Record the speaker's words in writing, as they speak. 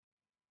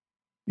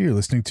You're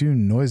listening to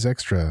Noise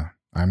Extra.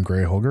 I'm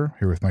Gray Holger,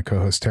 here with my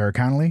co-host Tara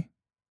Connolly.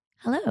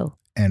 Hello.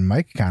 And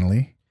Mike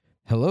Connolly.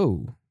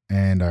 Hello.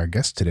 And our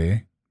guest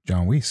today,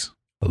 John Weiss.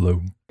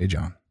 Hello. Hey,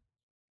 John.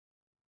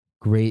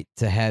 Great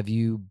to have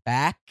you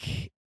back.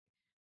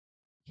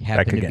 You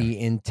happen to be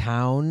in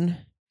town.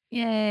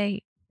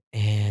 Yay.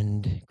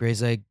 And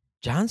Gray's like,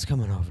 John's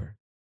coming over.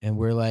 And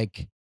we're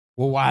like,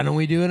 well, why don't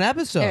we do an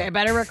episode? I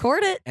better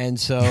record it. And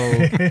so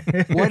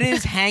what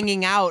is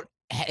hanging out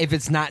if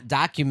it's not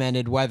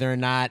documented, whether or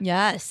not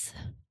Yes.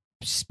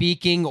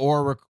 speaking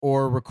or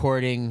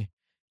recording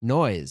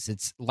noise?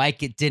 It's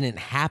like it didn't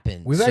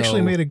happen. We've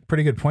actually made a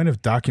pretty good point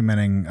of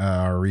documenting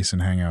our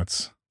recent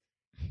hangouts.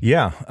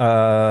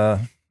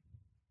 Yeah.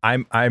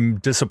 I'm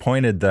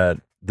disappointed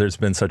that there's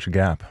been such a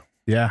gap.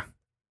 Yeah,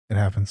 it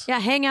happens. Yeah,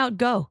 hang out,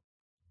 go.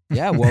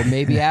 Yeah, well,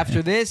 maybe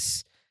after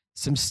this,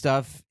 some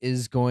stuff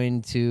is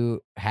going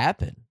to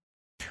happen.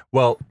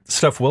 Well,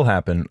 stuff will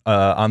happen.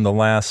 On the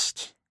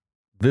last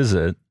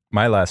visit,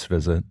 my last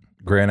visit,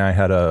 Gray and I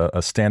had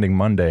a Standing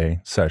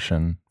Monday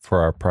session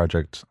for our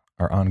project,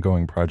 our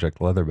ongoing project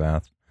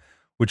Leatherbath,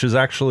 which is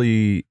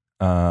actually,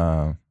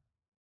 I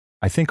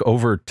think,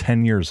 over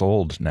 10 years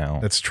old now.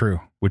 That's true.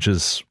 Which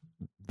is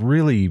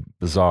really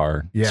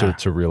bizarre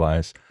to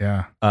realize.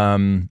 Yeah.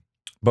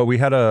 But we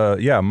had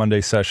a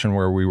Monday session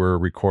where we were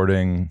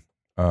recording,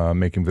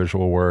 making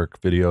visual work,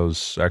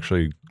 videos,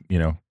 actually,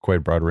 quite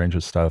a broad range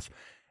of stuff.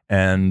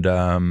 And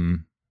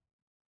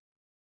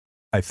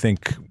I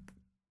think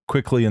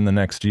quickly in the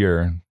next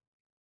year,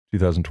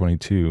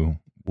 2022,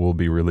 we'll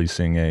be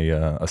releasing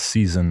a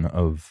season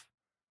of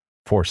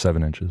 4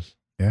 7-inches.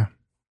 Yeah.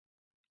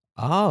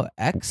 Oh,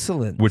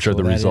 excellent. Which are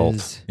the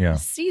results. Yeah.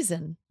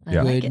 Season. I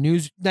Yeah. like Good it.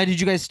 news. Now, did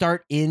you guys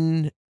start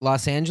in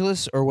Los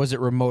Angeles, or was it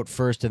remote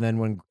first, and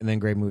then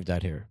Gray moved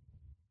out here?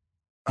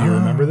 Do you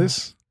remember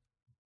this?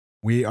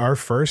 Our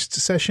first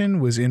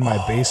session was in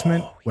my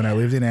basement when I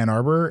lived in Ann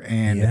Arbor,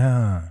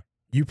 and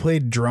you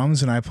played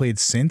drums and I played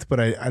synth, but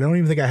I don't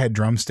even think I had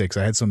drumsticks.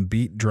 I had some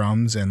beat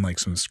drums and like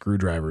some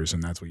screwdrivers,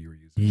 and that's what you were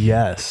using.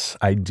 Yes,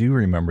 I do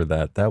remember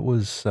that. That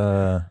was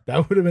that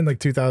would have been like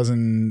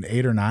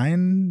 2008 or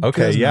 9.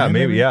 Okay, yeah, 2009,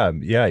 maybe,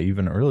 yeah,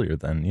 even earlier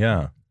than,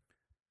 yeah.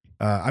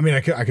 I mean,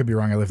 I could be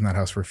wrong. I lived in that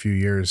house for a few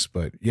years,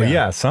 but yeah, But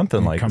yeah,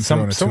 something like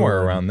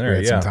somewhere around there.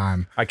 Yeah, some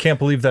time. I can't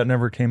believe that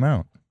never came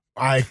out.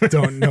 I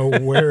don't know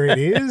where it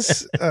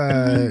is,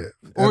 Or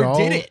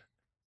did it?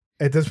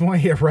 At this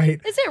point, yeah, right.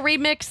 Is it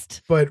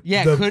remixed? But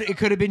Yeah, it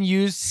could have been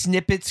used.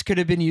 Snippets could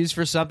have been used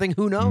for something.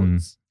 Who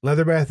knows?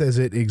 Leatherbath, as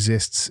it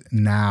exists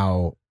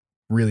now,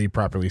 really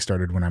properly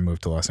started when I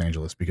moved to Los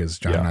Angeles, because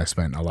John and I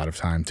spent a lot of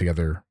time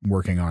together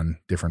working on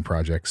different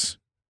projects,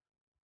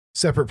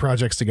 separate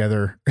projects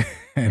together,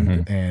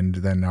 and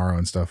then our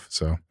own stuff.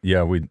 So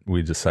yeah,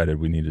 we decided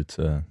we needed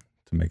to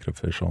make it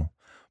official,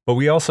 but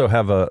we also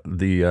have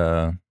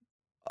the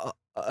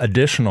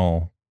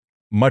additional,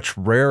 much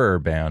rarer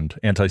band,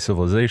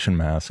 Anti-Civilization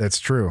Mask. That's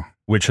true.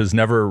 Which has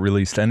never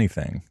released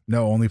anything.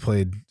 No, only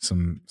played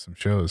some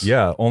shows.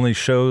 Yeah, only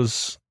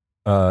shows,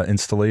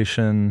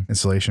 installation,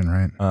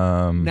 right?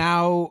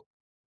 Now,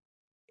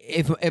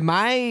 am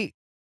I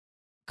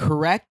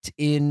correct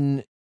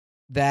in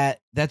that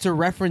that's a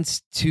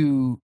reference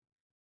to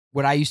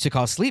what I used to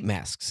call sleep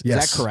masks?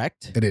 Yes, is that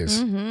correct? It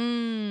is.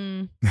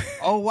 Mm-hmm.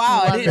 Oh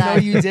wow! I didn't know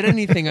you did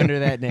anything under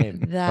that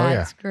name.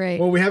 That's great.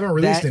 Well, we haven't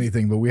released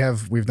anything, but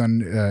we've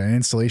done an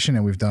installation,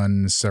 and we've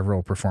done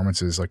several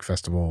performances, like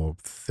festival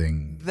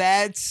things.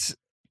 That's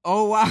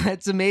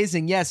that's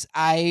amazing. Yes,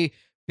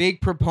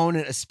 big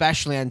proponent,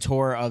 especially on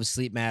tour, of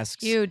sleep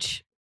masks.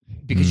 Huge.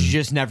 Because you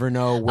just never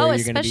know where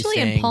you're going to be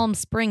especially staying. in Palm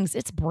Springs.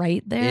 It's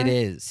bright there. It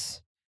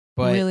is.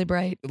 But really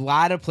bright. A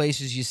lot of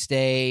places you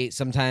stay,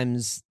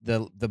 sometimes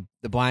the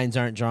blinds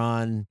aren't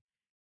drawn.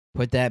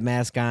 Put that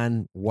mask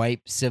on,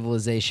 wipe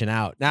civilization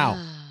out.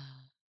 Now,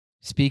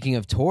 speaking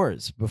of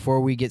tours,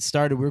 before we get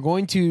started, we're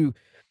going to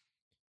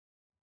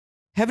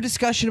have a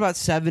discussion about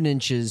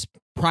 7-inches.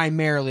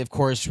 Primarily, of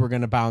course, we're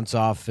going to bounce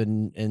off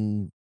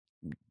and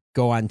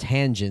go on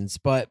tangents.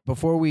 But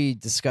before we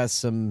discuss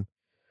some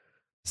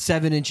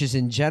 7-inches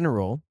in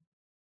general,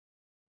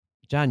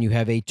 John, you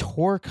have a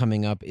tour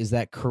coming up. Is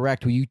that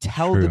correct? Will you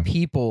tell the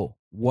people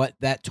what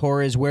that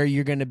tour is, where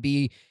you're going to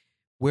be,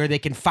 where they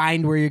can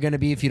find where you're going to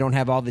be if you don't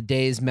have all the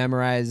days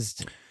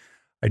memorized?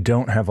 I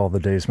don't have all the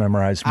days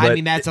memorized. But I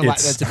mean, that's a lot.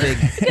 That's a big.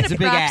 It's a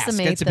big ask.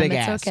 It's a big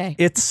ask. Okay.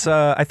 It's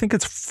I think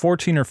it's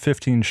 14 or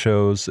 15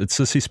 shows. It's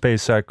Sissy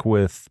Spacek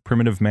with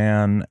Primitive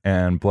Man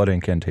and Blood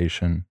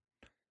Incantation,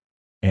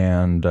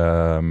 and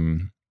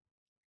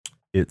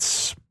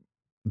it's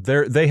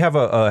they have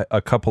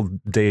a couple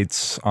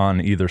dates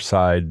on either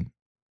side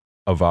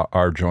of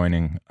our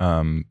joining,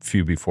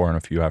 few before and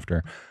a few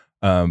after,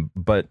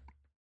 but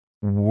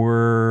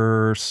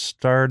we're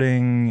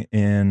starting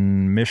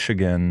in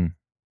Michigan,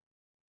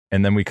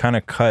 and then we kind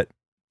of cut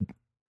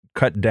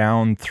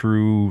down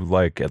through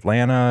like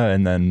Atlanta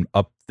and then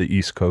up the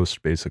East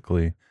Coast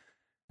basically,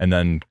 and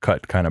then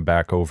cut kind of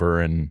back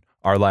over. And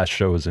our last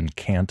show is in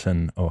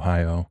Canton,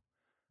 Ohio.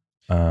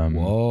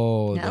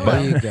 Whoa, Hello.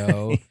 there you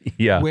go.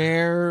 Yeah,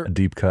 Where a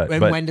deep cut. and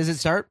But when does it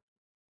start?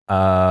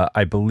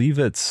 I believe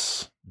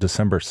it's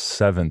December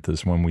 7th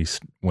is when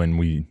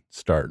we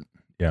start.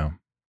 Yeah.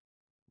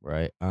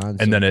 Right on.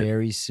 And then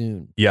very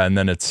soon. Yeah, and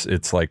then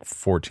it's like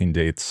 14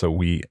 dates. So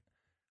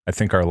I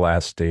think our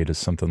last date is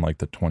something like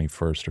the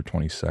 21st or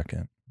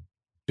 22nd.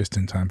 Just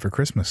in time for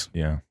Christmas.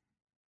 Yeah.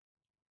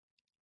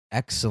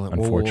 Excellent.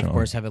 We'll of Unfortunately.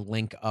 course have a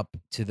link up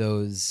to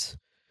those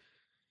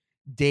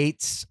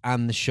dates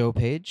on the show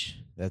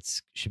page.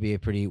 That's should be a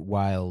pretty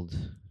wild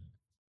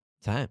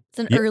time. It's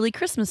an Yeah. early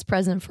Christmas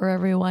present for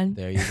everyone.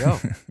 There you go.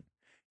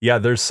 Yeah,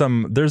 there's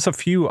a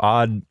few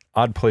odd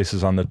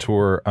places on the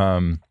tour.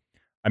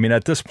 I mean,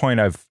 at this point,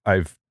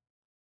 I've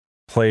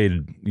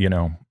played,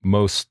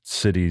 most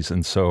cities,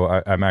 and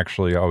so I'm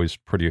actually always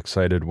pretty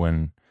excited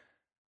when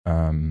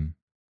I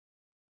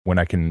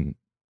can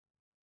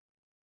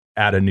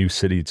add a new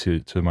city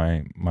to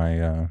my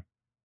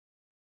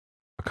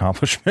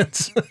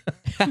accomplishments.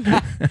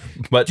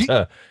 But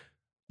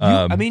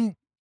I mean,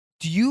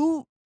 do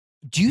you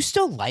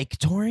still like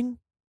touring?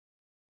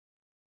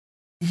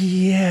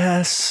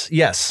 Yes.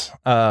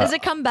 Does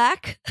it come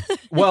back?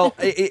 Well,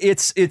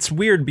 it's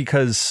weird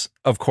because,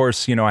 of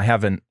course, I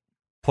haven't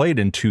played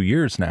in 2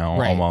 years now,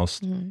 Right.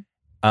 almost. Mhm.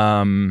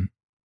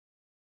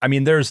 I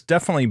mean, there's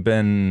definitely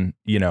been,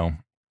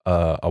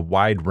 a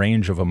wide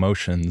range of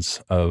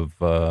emotions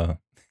of, Oh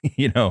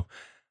yeah.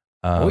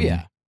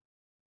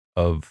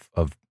 of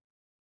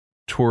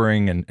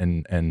touring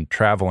and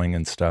traveling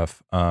and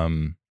stuff.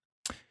 Hold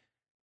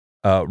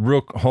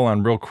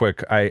on real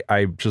quick.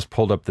 I just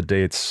pulled up the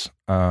dates.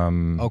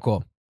 Oh,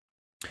 cool.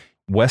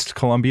 West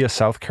Columbia,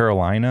 South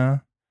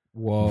Carolina,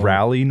 Whoa.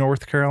 Raleigh,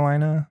 North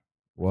Carolina,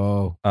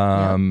 Whoa.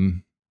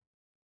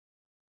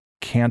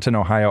 Canton,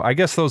 Ohio. I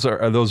guess those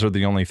are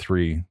the only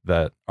three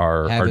that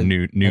are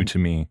new to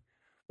me.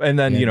 And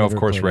then, Yeah, of never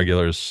course, played it.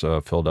 regulars,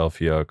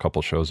 Philadelphia, a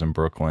couple shows in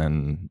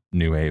Brooklyn,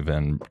 New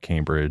Haven,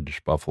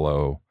 Cambridge,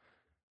 Buffalo,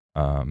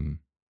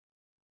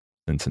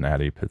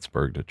 Cincinnati,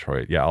 Pittsburgh,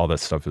 Detroit. Yeah, all that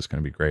stuff is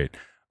going to be great.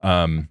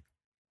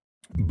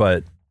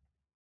 But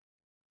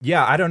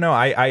yeah, I don't know.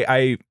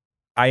 I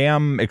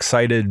am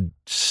excited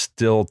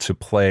still to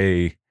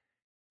play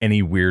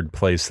any weird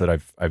place that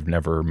I've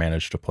never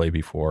managed to play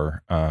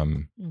before.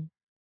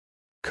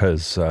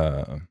 Cause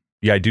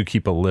I do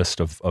keep a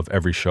list of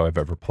every show I've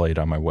ever played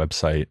on my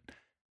website.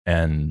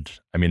 And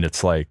I mean,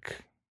 it's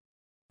like,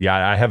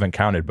 I haven't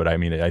counted, but I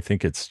mean, I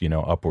think it's,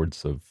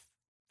 upwards of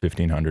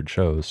 1,500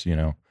 shows,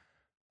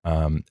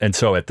 and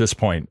so at this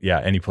point,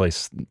 any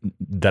place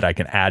that I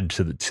can add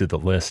to the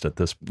list at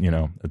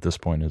this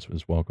point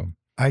is welcome.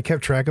 I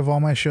kept track of all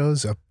my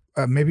shows,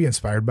 maybe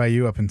inspired by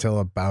you, up until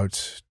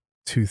about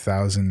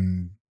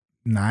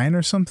 2009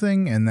 or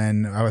something, and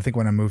then I think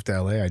when I moved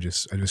to LA, I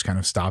just kind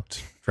of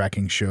stopped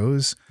tracking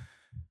shows,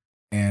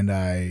 and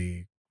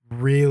I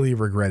really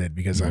regret it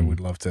because I would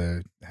love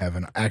to have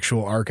an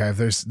actual archive.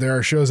 There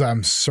are shows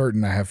I'm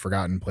certain I have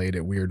forgotten played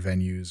at weird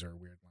venues or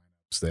weird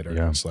lineups that are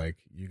just like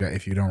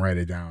if you don't write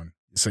it down,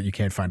 so you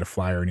can't find a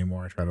flyer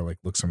anymore. I try to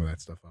look some of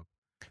that stuff up.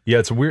 Yeah,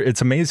 it's weird.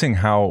 It's amazing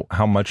how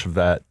much of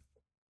that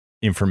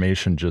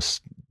information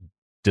just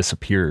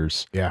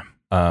disappears. Yeah.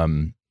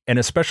 And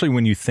especially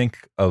when you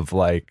think of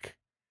like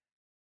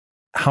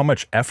how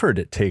much effort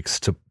it takes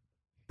to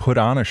put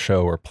on a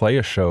show or play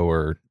a show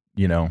or,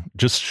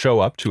 just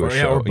show up to a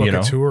show, or book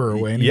a tour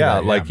or any yeah,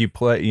 of that, like you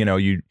play,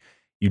 you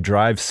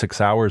drive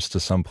 6 hours to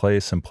some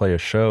place and play a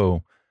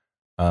show.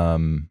 I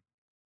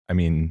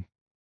mean,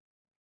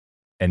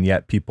 and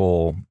yet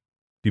people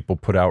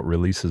put out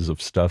releases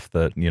of stuff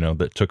that,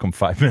 that took them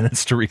 5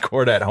 minutes to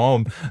record at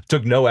home,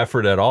 took no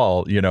effort at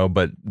all,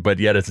 but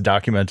yet it's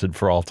documented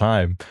for all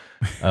time.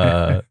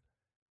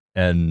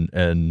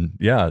 And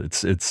yeah,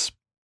 it's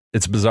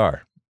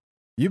bizarre.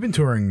 You've been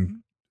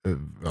touring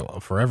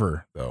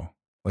forever though.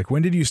 Like,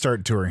 when did you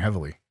start touring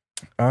heavily?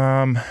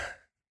 I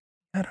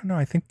don't know.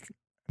 I think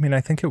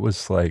it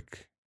was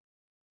like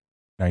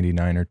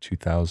 99 or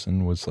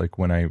 2000 was like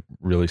when I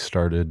really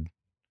started.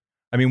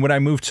 I mean, when I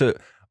moved to,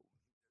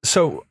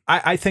 so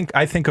I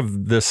think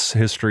of this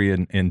history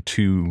in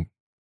two,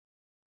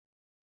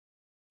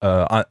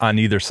 on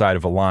either side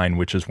of a line,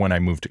 which is when I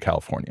moved to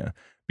California,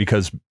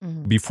 because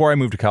before I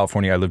moved to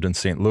California, I lived in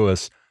St.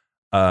 Louis.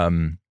 I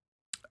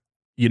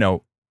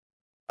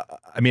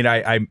mean,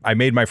 I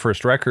made my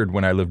first record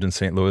when I lived in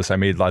St. Louis. I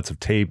made lots of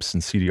tapes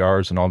and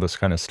CDRs and all this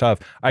kind of stuff.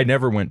 I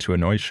never went to a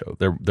noise show.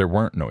 There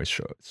weren't noise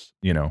shows,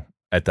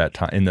 at that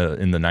time in the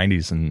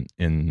 90s, and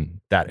in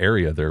that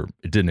area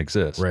it didn't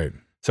exist. Right.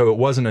 So it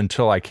wasn't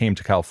until I came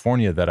to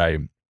California that I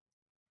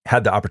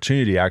had the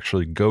opportunity to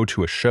actually go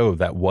to a show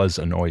that was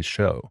a noise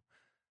show,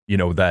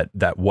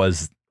 that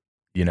was,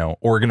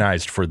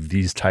 organized for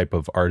these type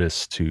of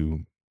artists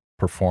to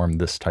perform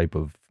this type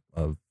of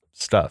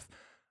stuff.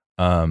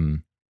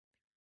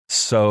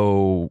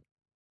 So,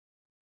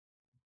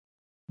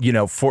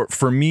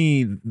 for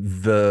me,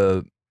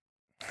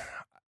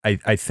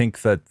 I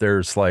think that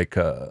there's like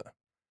a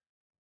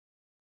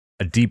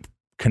deep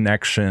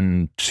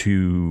connection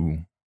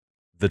to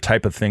the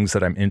type of things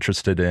that I'm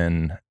interested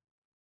in,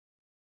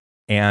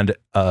 and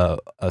a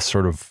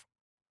sort of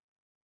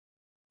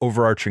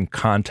overarching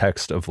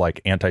context of like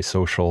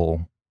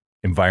antisocial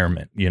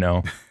environment, you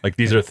know, like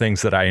these are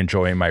things that I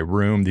enjoy in my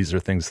room. These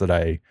are things that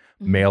I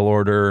mail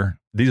order.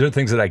 These are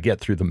things that I get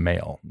through the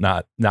mail,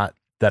 not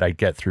that I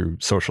get through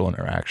social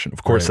interaction.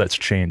 Of course, that's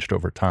changed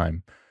over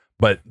time,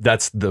 but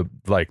that's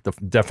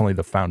definitely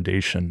the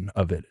foundation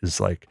of it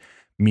is like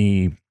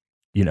me,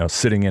 you know,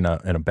 sitting in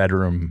a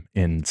bedroom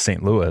in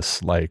St.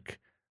 Louis, like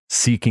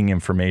seeking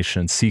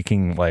information,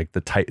 seeking like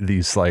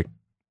these like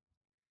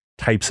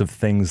types of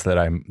things that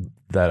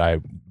I,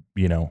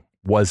 you know,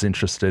 was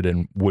interested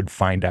in, would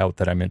find out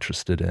that I'm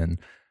interested in,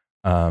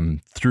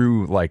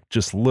 through like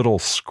just little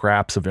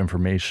scraps of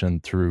information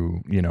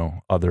through, you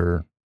know,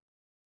 other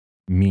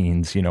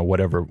means, you know,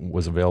 whatever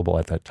was available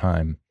at that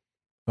time.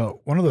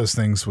 Well, one of those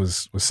things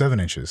was 7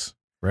 inches,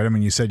 right? I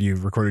mean, you said you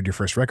recorded your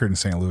first record in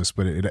St. Louis,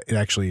 but it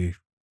actually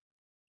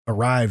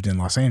arrived in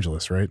Los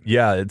Angeles, right?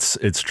 Yeah,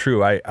 it's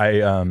true. I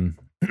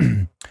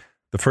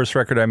the first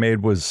record I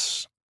made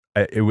was,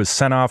 it was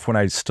sent off when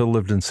I still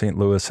lived in St.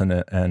 Louis,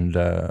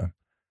 and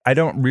I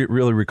don't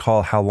really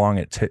recall how long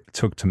it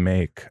took to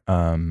make.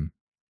 I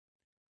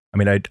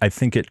mean, I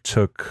think it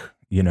took,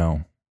 you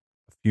know,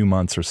 a few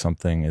months or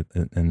something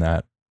in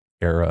that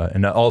era.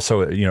 And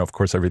also, you know, of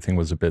course, everything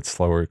was a bit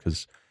slower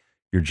because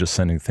you're just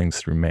sending things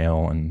through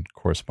mail and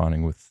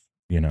corresponding with,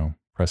 you know,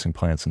 pressing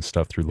plants and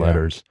stuff through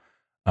letters.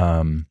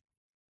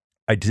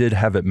 I did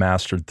have it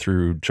mastered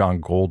through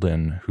John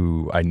Golden,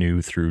 who I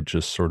knew through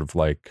just sort of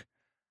like,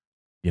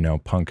 you know,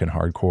 punk and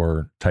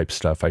hardcore type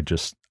stuff.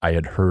 I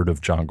had heard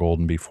of John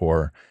Golden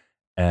before.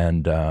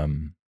 And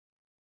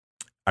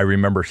I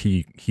remember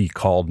he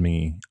called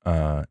me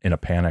in a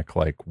panic,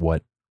 like,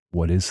 what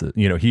is it?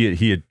 You know,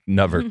 he had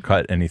never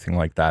cut anything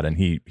like that. And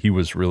he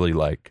was really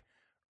like,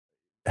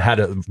 had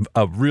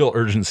a real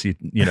urgency,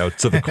 you know,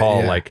 to the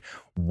call, like,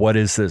 what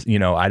is this? You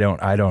know, I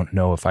don't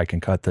know if I can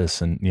cut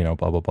this, and, you know,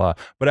 blah, blah, blah.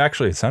 But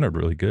actually it sounded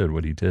really good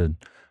what he did.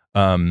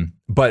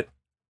 But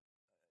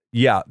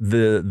yeah,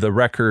 the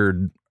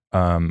record,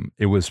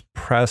 it was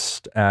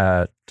pressed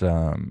at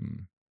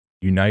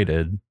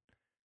United.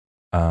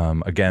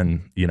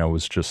 Again, you know, it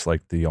was just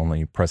like the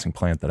only pressing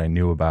plant that I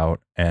knew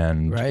about.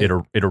 And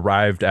it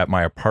arrived at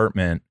my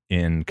apartment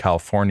in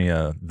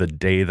California the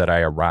day that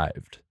I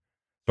arrived.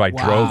 So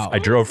I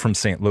drove from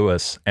St.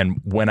 Louis,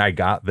 and when I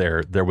got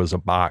there, there was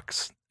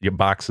boxes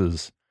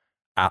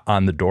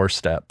on the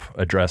doorstep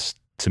addressed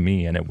to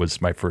me, and it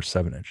was my first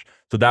 7-inch.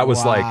 So that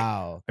was like,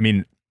 I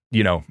mean,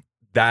 you know,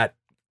 that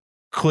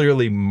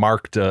clearly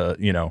marked a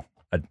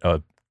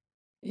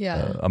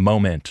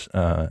moment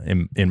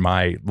in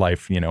my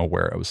life, you know,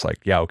 where I was like,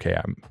 yeah, okay,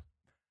 I'm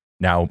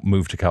now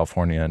moved to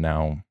California,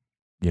 now,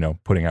 you know,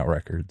 putting out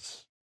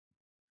records.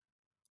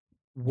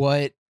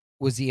 What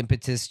was the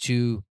impetus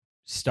to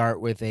start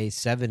with a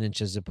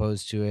 7-inch as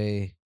opposed to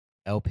a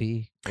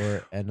LP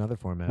or another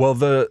format? Well,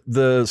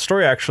 the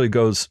story actually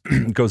goes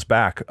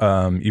back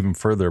even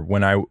further.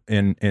 When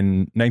in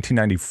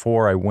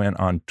 1994, I went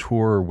on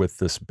tour with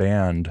this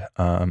band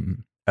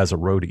as a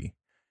roadie,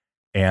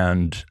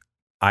 and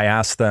I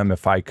asked them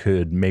if I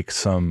could make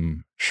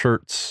some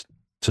shirts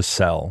to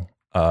sell,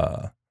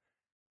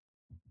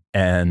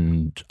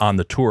 and on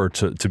the tour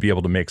to be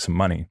able to make some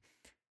money.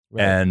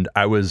 Right. And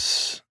I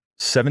was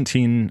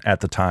 17 at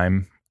the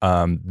time.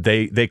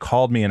 They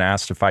called me and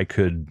asked if I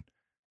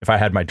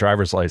had my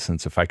driver's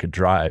license, if I could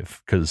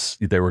drive, because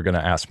they were going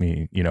to ask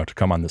me, you know, to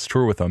come on this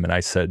tour with them. And I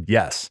said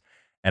yes.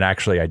 And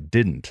actually I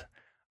didn't.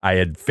 I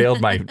had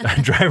failed my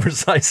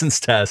driver's license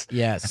test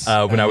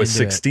when I was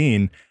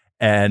 16,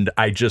 and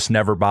I just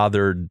never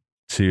bothered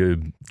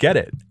to get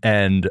it.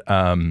 And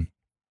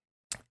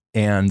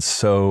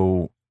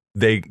so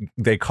they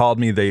called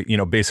me, they, you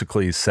know,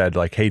 basically said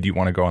like, hey, do you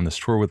want to go on this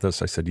tour with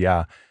us? I said,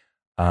 yeah.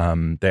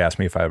 They asked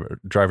me if I have a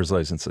driver's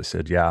license. I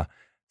said, yeah.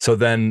 So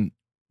then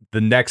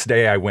the next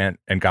day I went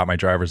and got my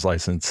driver's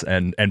license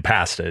and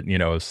passed it. You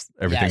know,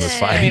 everything was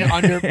fine. I mean,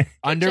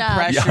 under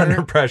pressure. Yeah,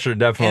 under pressure,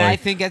 definitely. And I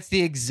think that's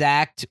the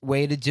exact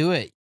way to do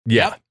it.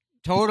 Yeah. Yep,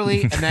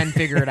 totally. And then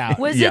figure it out.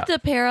 Was it the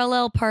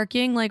parallel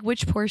parking? Like,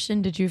 which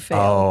portion did you fail?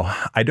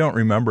 Oh, I don't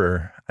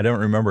remember.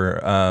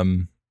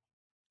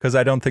 Because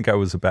I don't think I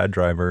was a bad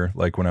driver.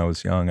 Like when I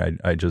was young,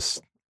 I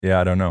just,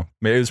 I don't know.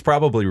 It was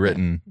probably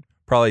written,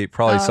 probably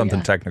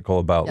something technical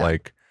about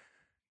like,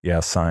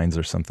 signs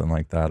or something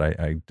like that.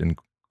 I didn't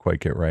quite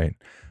get right.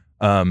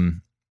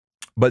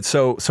 But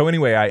so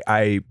anyway,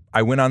 I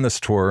went on this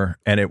tour,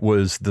 and it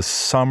was the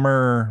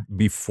summer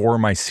before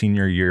my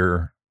senior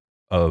year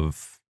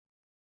of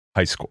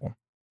high school.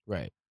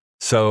 Right.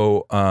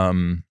 So,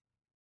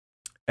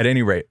 at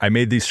any rate, I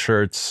made these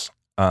shirts.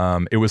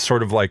 It was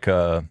sort of like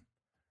a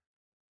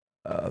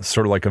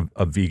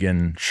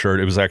vegan shirt.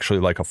 It was actually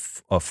like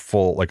a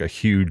full, like a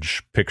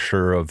huge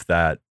picture of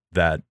that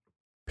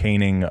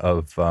painting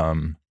of,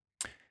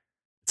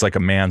 it's like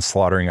a man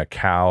slaughtering a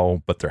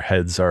cow, but their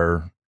heads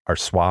are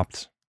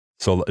swapped.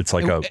 So it's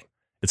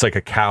like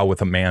a cow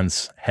with a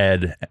man's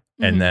head,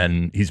 and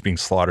then he's being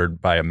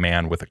slaughtered by a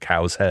man with a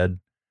cow's head.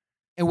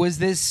 And was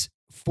this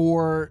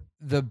for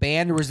the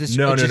band, or was this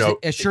No.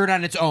 a shirt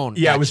on its own?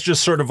 Yeah, it was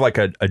just sort of like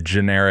a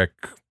generic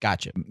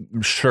Gotcha.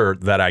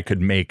 shirt that I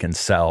could make and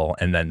sell,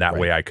 and then that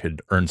Right. way I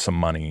could earn some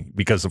money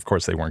because, of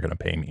course, they weren't going to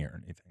pay me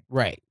or anything.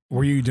 Right.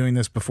 Were you doing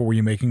this before? Were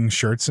you making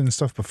shirts and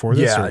stuff before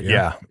this?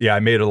 Yeah. I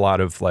made a lot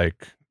of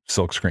like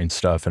silkscreen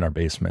stuff in our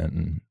basement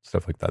and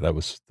stuff like that. That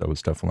was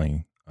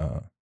definitely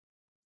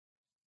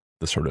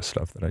the sort of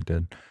stuff that I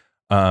did.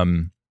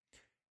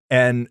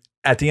 And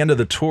at the end of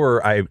the tour,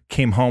 I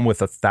came home with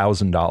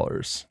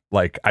 $1,000.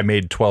 Like I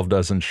made 12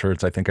 dozen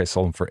shirts. I think I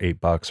sold them for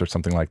 $8 or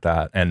something like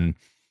that. And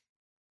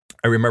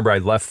I remember I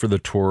left for the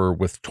tour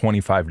with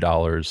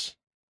 $25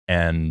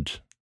 and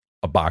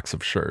a box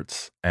of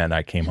shirts, and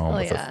I came home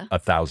with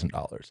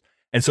 $1,000.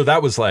 And so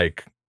that was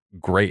like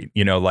great,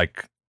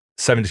 like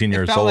 17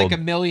 years felt old. like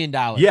 $1 million.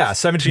 Yeah,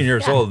 17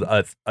 years old.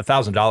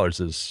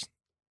 $1,000 is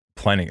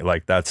plenty.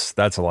 Like that's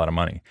a lot of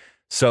money.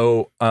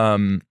 So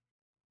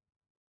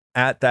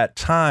at that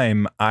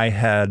time, I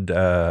had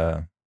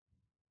I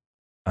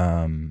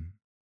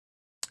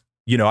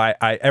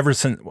ever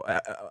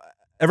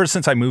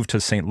since I moved to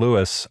St.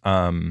 Louis,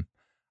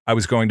 I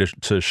was going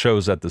to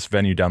shows at this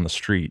venue down the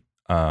street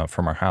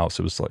from our house.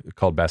 It was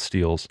called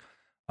Bastiles.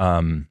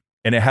 And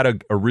it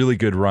had a really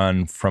good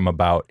run from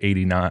about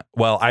 89.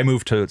 Well, I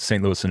moved to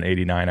St. Louis in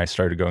 89. I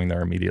started going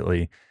there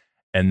immediately.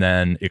 And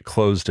then it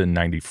closed in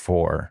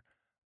 94.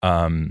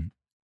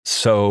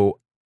 So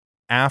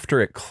after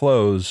it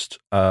closed,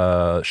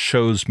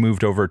 shows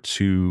moved over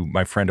to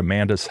my friend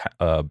Amanda's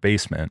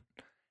basement.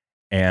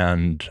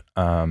 And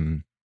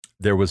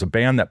there was a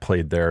band that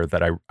played there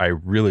that I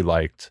really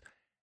liked.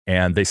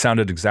 And they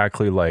sounded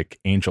exactly like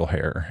Angel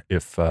Hair,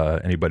 if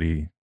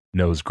anybody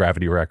knows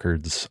Gravity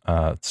Records.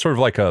 Sort of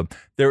like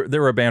they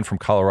were a band from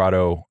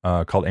Colorado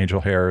called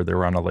Angel Hair. They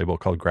were on a label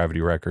called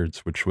Gravity Records,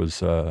 which was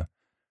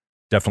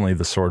definitely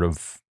the sort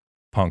of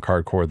punk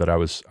hardcore that I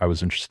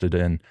was interested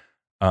in.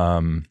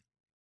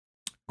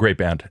 Great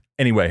band.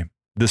 Anyway,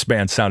 this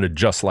band sounded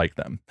just like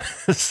them.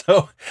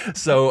 so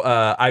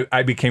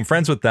I became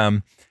friends with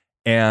them,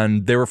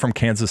 and they were from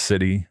Kansas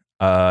City.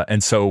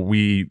 And so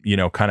we,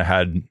 kind of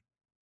had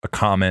a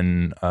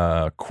common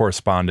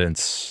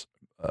correspondence,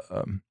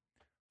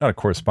 not a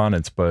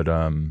correspondence, but,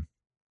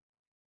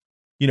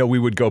 we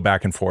would go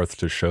back and forth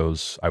to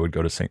shows. I would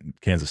go to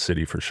Kansas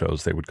City for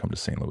shows. They would come to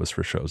St. Louis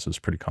for shows. It was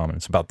pretty common.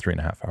 It's about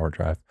 3.5 hour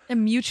drive. A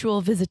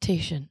mutual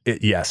visitation.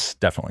 Yes,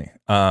 definitely.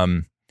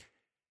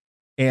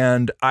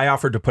 And I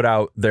offered to put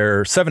out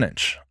their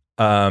 7-inch.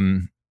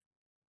 And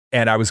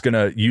I was going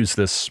to use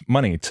this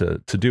money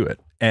to do it.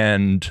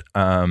 And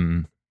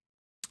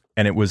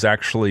it was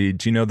actually,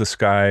 do you know this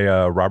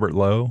guy, Robert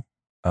Lowe,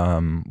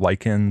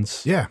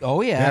 Lycans? Yeah.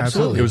 Oh yeah,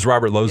 absolutely. It was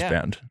Robert Lowe's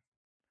band.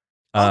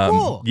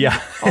 Cool. Yeah.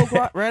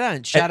 Right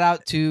on. Shout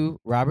out to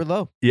Robert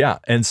Lowe. Yeah.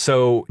 And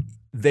so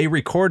they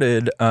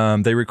recorded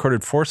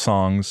 4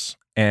 songs,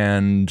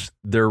 and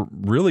they're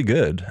really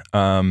good.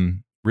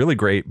 Really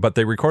great, but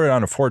they recorded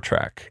on a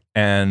 4-track,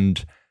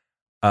 and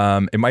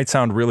it might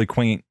sound really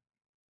quaint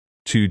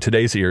to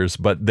today's ears,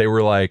 but they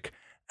were like,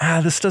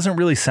 this doesn't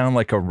really sound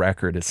like a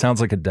record. It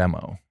sounds like a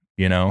demo,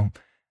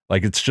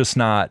 like it's just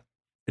not,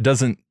 it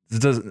doesn't,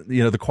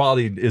 the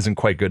quality isn't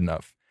quite good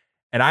enough.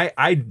 And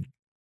I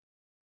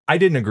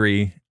didn't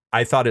agree.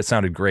 I thought it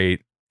sounded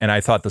great, and I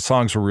thought the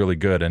songs were really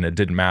good, and it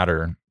didn't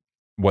matter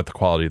what the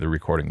quality of the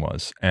recording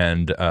was.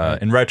 And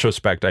in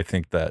retrospect, I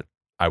think that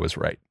I was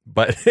right,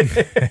 but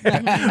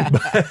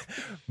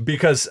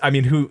because I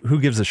mean, who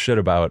gives a shit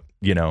about,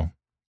 it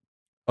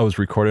was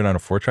recorded on a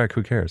 4-track.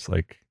 Who cares?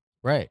 Like,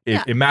 right.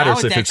 It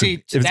matters if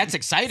that's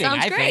exciting.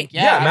 Sounds I great. think.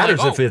 Yeah, it matters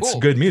like, if it's cool.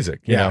 good music.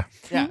 You know?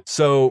 Yeah.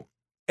 So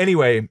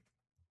anyway,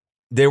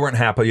 they weren't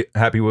happy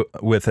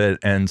with it,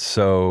 and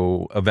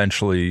so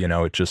eventually,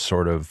 it just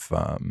sort of,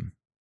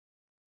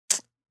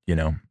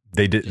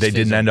 they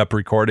didn't end up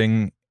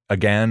recording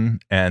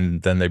again,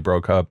 and then they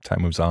broke up.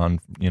 Time moves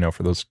on,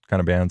 for those kind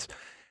of bands.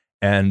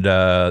 And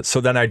so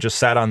then I just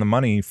sat on the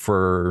money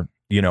for,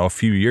 a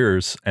few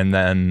years. And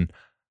then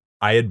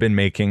I had been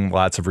making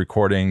lots of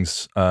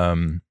recordings,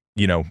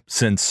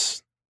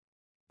 since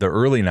the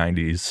early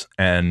 90s,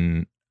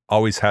 and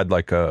always had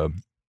like a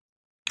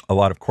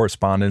lot of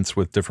correspondence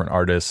with different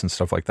artists and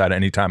stuff like that.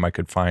 Anytime I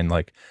could find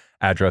like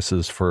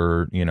addresses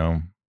for,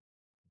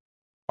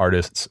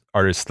 artists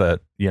that,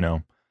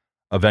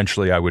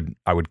 eventually I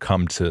would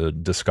come to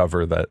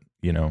discover that,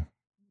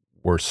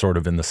 were sort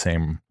of in the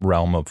same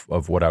realm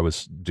of what I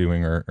was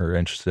doing or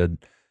interested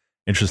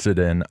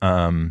in.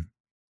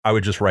 I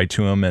would just write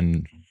to them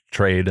and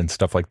trade and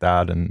stuff like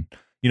that. And,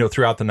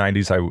 throughout the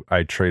 90s,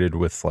 I traded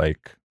with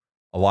like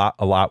a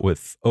lot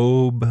with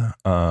Obe,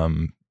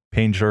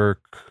 Pain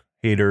Jerk,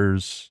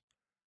 Haters,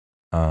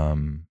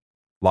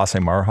 Lasse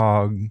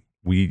Marhog.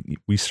 We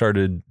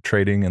started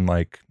trading in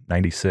like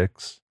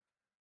 96.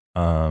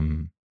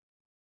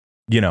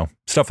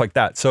 Stuff like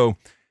that. So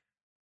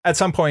at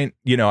some point,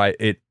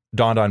 it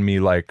dawned on me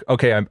like,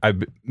 okay,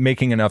 I'm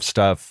making enough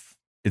stuff.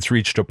 It's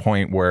reached a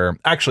point where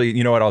actually,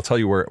 you know what, I'll tell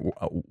you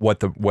what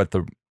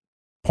the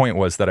point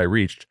was that I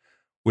reached,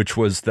 which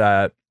was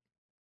that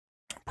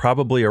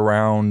probably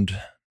around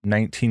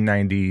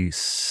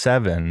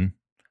 1997,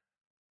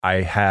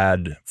 I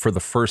had for the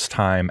first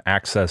time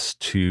access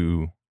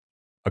to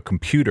a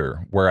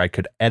computer where I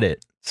could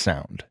edit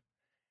sound.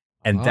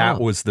 And that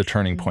was the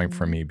turning point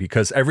for me,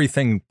 because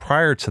everything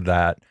prior to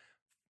that,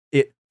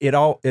 it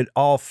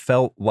all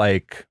felt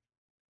like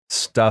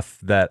stuff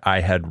that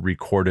I had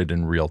recorded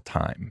in real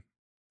time.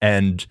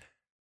 And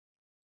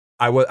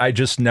I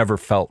just never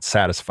felt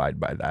satisfied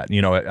by that.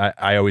 You know,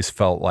 I always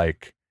felt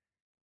like,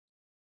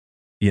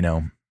 you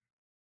know,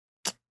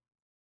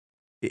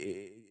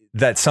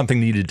 that something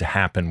needed to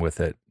happen with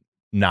it,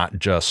 not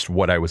just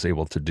what I was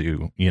able to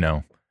do, you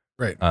know.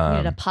 Right. You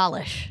need a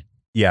polish.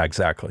 Yeah,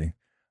 exactly.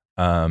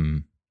 I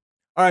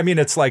mean,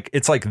 it's like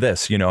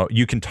this, you know,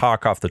 you can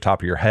talk off the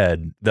top of your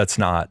head. That's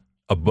not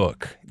a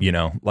book, you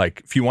know,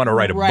 like if you want to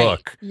write a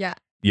book,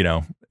 you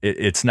know,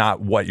 it's not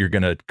what you're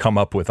going to come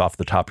up with off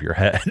the top of your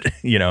head,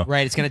 you know?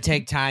 Right. It's going to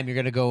take time. You're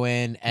going to go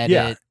in, edit.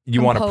 Yeah.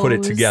 You want to put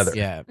it together.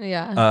 Yeah.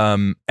 Yeah.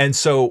 And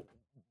so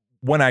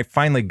when I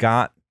finally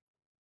got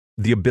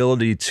the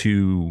ability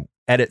to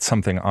edit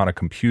something on a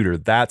computer,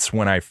 that's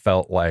when I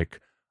felt like,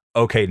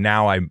 okay,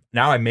 now I've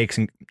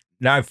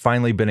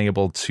finally been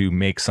able to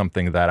make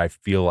something that I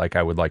feel like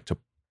I would like to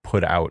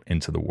put out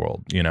into the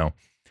world, you know?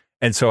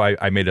 And so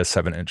I made a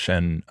 7-inch,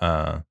 and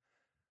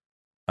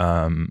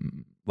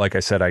like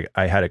I said,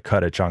 I had it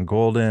cut at John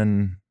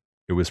Golden.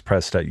 It was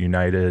pressed at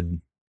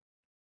United.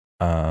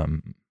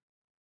 And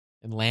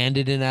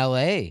landed in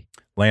LA.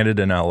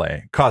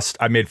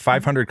 I made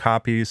 500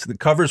 copies. The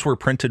covers were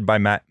printed by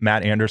Matt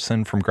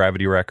Anderson from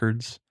Gravity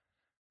Records.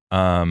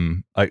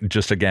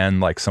 Just again,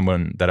 like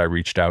someone that I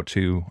reached out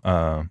to,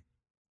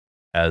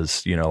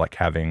 as, you know, like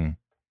having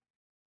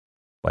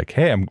like,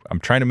 hey, I'm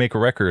trying to make a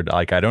record.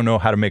 Like, I don't know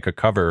how to make a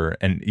cover.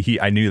 And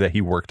I knew that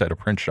he worked at a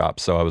print shop.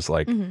 So I was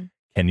like, can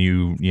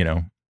you, you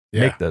know,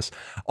 make this?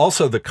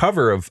 Also, the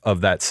cover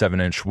of that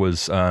 7-inch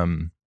was,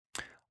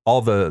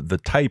 all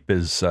the type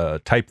is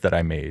type that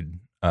I made.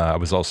 I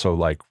was also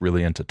like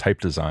really into type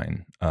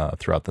design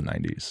throughout the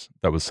 90s.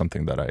 That was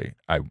something that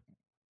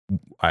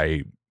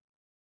I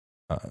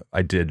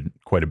did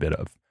quite a bit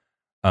of.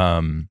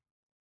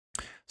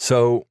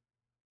 So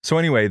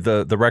anyway,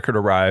 the record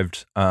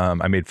arrived.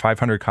 I made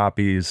 500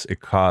 copies.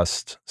 It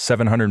cost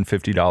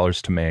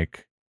 $750 to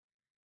make.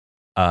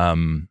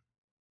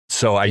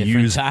 So I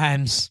used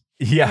times.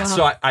 Yeah.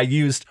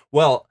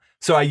 Wow.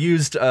 So I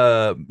used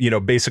you know,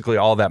 basically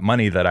all that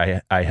money that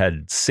I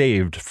had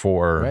saved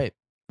for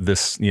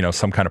this, you know,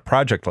 some kind of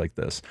project like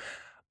this.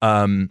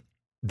 Then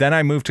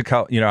I moved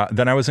to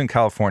then I was in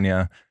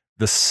California.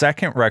 The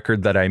second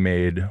record that I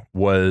made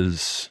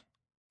was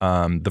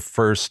the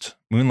first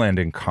moon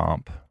landing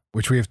comp,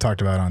 which we have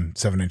talked about on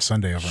 7-Inch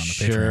Sunday over on the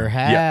Patreon. Sure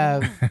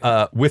have.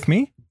 Yeah. With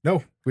me?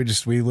 No, we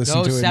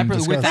listened to it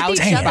separately, and without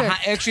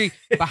actually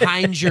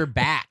behind your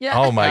back. Yeah.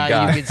 Oh my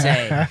God. You could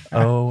say.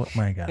 Oh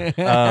my God.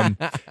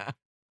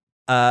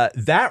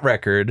 That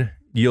record,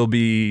 you'll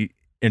be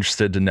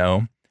interested to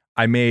know,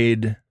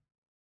 it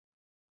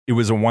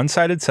was a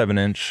one-sided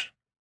 7-inch,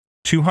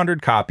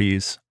 200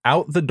 copies,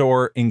 out the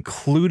door,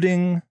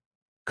 including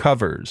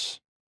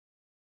covers,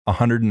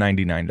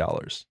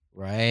 $199.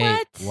 Right.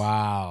 What?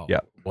 Wow. Yeah.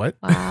 What?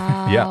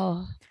 Wow.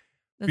 Yeah.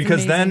 That's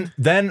because amazing.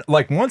 then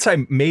like once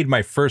I made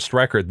my first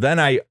record, then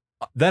I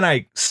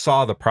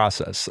saw the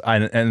process,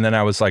 and then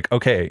I was like,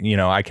 okay, you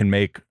know, I can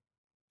make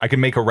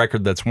a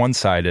record that's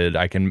one-sided.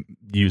 I can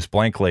use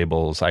blank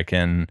labels.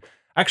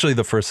 Actually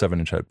the first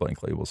 7-inch had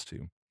blank labels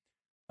too.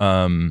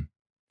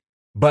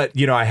 But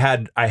you know, I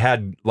had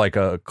like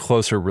a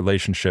closer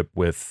relationship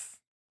with,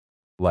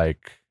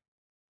 like,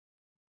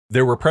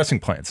 there were pressing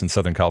plants in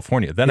Southern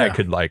California. Then I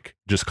could like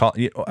just call,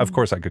 you know, of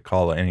course I could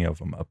call any of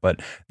them up,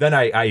 but then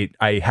I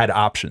had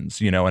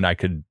options, you know, and I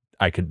could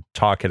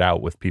talk it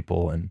out with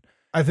people. And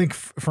I think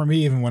for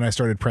me, even when I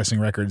started pressing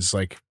records,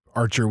 like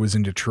Archer was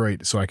in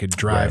Detroit, so I could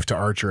drive to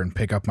Archer and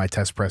pick up my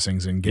test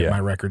pressings and get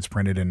my records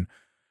printed. And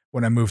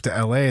when I moved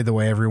to LA, the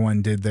way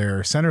everyone did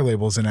their center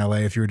labels in LA,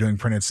 if you were doing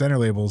printed center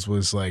labels,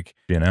 was like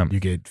G&M. You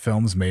get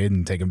films made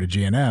and take them to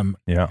G&M.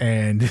 Yeah.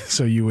 And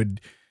so you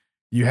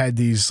had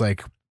these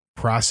like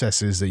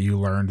processes that you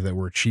learned that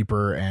were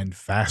cheaper and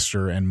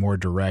faster and more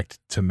direct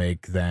to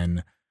make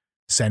than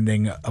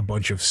sending a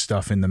bunch of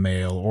stuff in the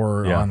mail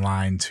or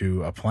online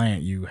to a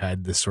plant. You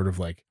had this sort of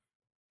like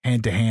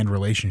hand-to-hand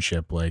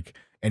relationship. Like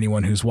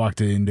anyone who's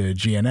walked into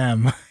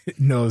G&M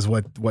knows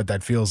what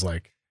that feels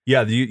like.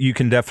 Yeah, you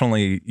can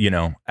definitely, you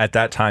know, at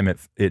that time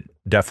it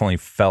definitely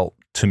felt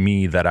to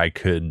me that I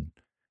could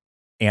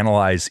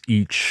analyze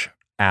each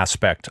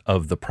aspect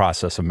of the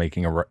process of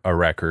making a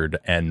record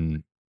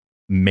and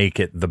make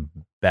it the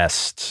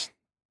best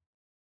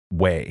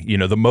way, you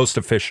know, the most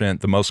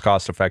efficient, the most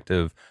cost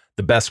effective,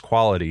 the best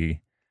quality,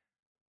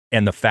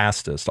 and the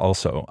fastest.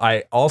 Also,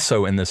 I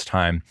also in this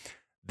time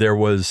there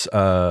was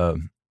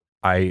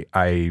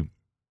I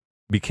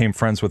became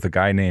friends with a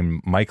guy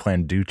named Mike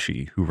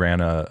Landucci who ran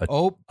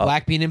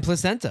Black Bean and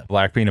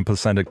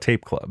Placenta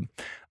tape club.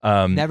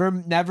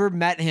 Never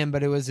met him,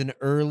 but it was an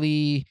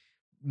early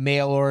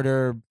mail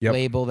order Yep.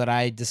 label that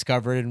I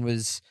discovered and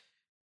was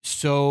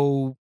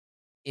so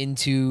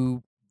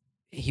into.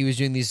 He was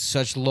doing these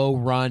such low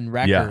run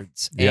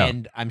records, Yeah.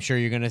 and I'm sure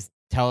you're gonna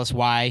tell us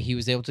why he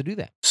was able to do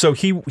that. So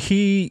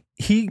he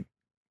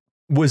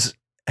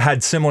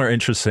had similar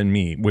interests in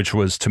me, which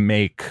was to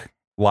make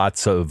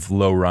lots of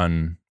low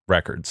run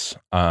records.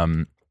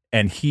 And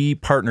he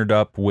partnered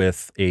up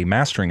with a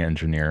mastering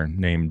engineer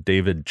named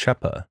David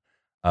Chepa,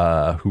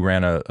 who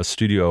ran a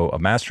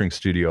mastering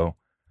studio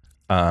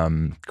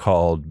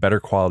called Better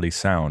Quality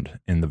Sound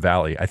in the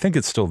Valley. I think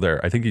it's still there.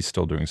 I think he's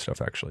still doing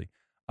stuff actually.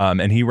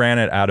 And he ran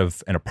it out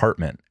of an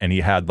apartment, and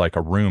he had like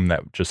a room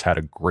that just had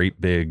a great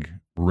big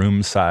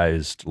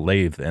room-sized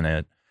lathe in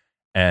it.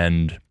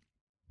 And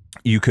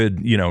you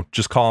could,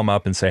 just call him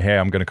up and say, hey,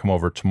 I'm going to come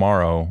over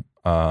tomorrow.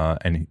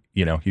 And,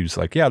 he was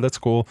like, yeah, that's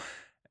cool.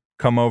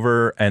 Come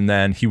over. And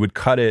then he would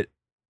cut it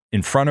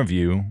in front of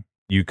you.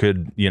 You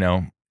could,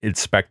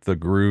 inspect the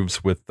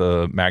grooves with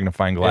the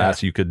magnifying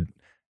glass. Yeah. You could,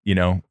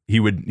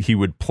 he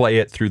would play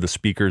it through the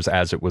speakers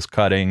as it was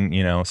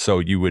cutting, so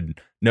you would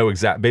know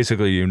exactly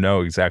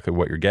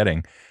what you're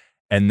getting.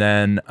 And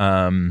then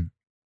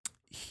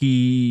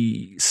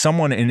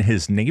someone in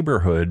his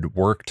neighborhood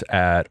worked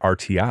at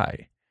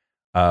RTI,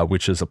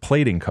 which is a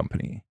plating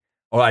company.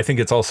 Well, I think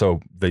it's also,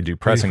 they do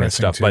pressing and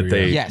stuff, too, but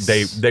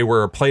they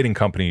were a plating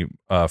company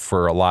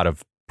for a lot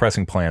of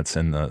pressing plants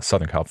in the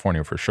Southern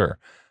California for sure.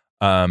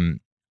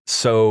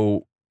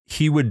 So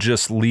he would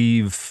just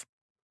leave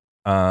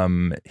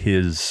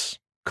his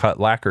cut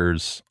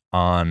lacquers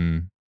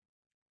on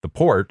the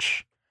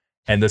porch,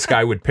 and this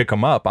guy would pick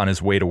them up on his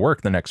way to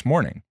work the next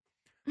morning.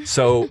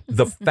 So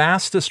the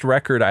fastest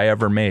record I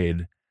ever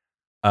made,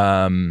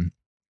 I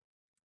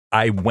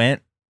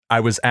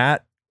was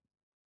at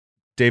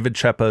David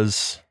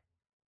Chepa's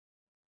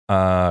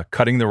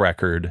cutting the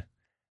record,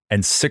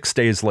 and 6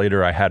 days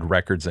later I had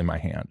records in my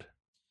hand.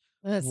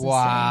 That's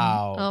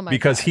wow. Oh my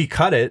because God. He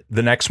cut it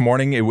the next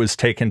morning. It was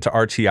taken to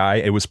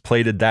RTI. It was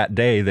plated that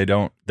day. They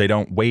don't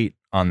wait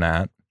on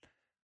that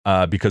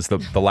because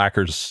the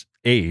lacquers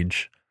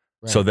age.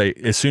 Right. So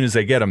as soon as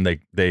they get them,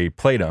 they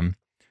plate them.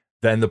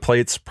 Then the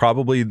plates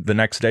probably the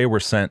next day were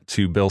sent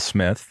to Bill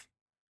Smith.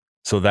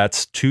 So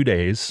that's 2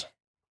 days.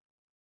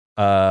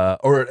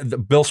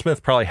 Bill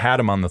Smith probably had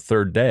them on the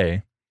third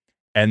day.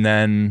 And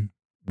then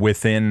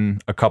within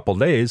a couple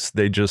days,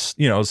 they just,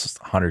 it was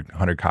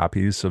 100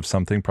 copies of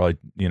something, probably,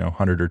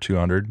 100 or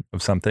 200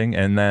 of something.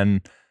 And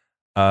then,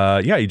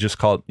 he just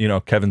called,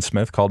 Kevin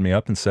Smith called me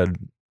up and said,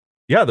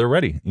 yeah, they're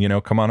ready,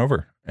 come on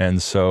over.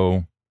 And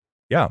so,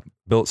 yeah,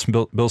 Bill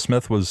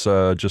Smith was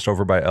just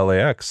over by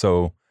LAX.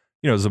 So,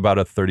 it was about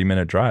a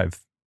 30-minute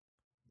drive.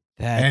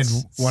 And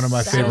one of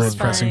my favorite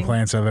pressing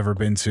plants I've ever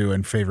been to,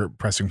 and favorite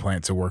pressing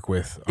plant to work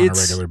with on a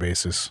regular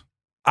basis.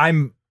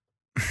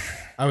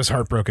 I was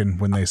heartbroken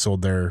when they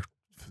sold their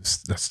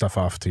stuff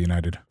off to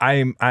United.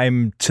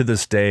 I'm to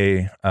this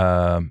day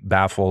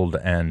baffled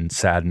and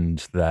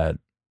saddened that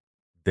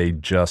they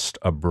just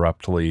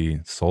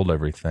abruptly sold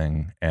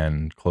everything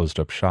and closed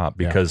up shop,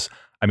 because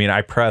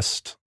I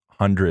pressed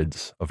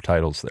hundreds of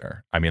titles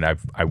there.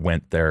 I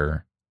went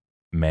there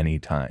many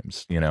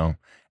times,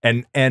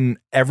 and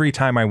every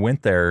time I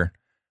went there,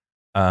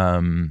 I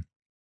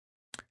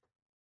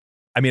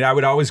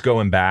would always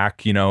go in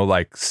back,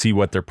 like see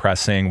what they're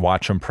pressing,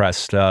 watch them press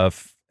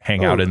stuff,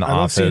 hang out in the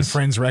office. I've seen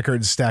friends'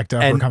 records stacked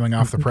up or coming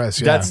off the press.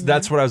 Yeah.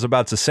 That's what I was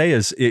about to say.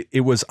 Is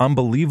it was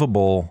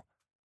unbelievable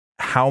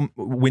how,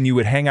 when you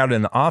would hang out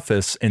in the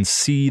office and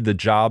see the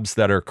jobs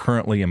that are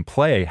currently in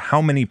play, how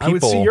many people. I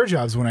would see your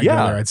jobs when I go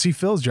there. I'd see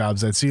Phil's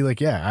jobs. I'd see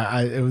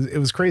it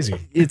was crazy.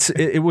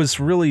 It was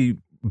really,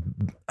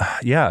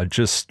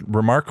 just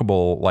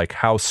remarkable, like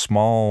how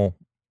small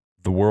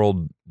the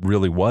world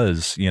really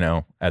was,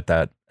 at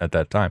that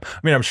time.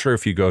 I'm sure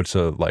if you go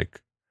to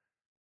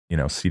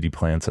CD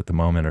plants at the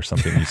moment or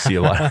something, you see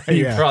a lot.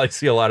 You probably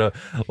see a lot of.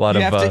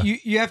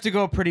 You have to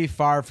go pretty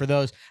far for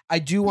those. I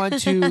do want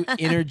to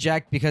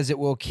interject, because it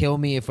will kill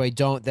me if I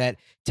don't. That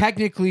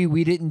technically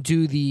we did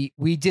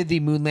the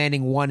moon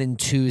landing 1 and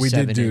 2 we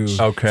 7-inch.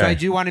 Okay. So I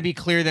do want to be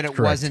clear that it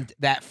wasn't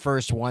that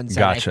first one.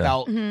 Gotcha.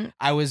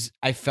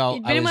 I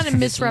felt we didn't want to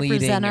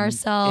misrepresent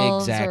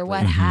ourselves or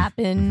what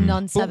happened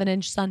on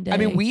 7-inch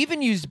Sunday. We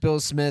even used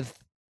Bill Smith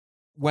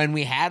when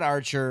we had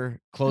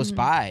Archer close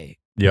by.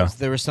 Yeah,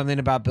 there was something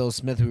about Bill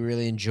Smith. We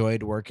really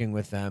enjoyed working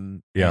with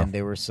them. Yeah, and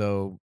they were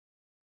so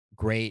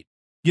great.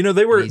 They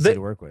were easy to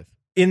work with.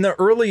 In the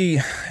early,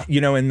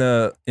 in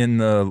the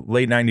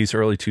late 90s,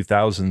 early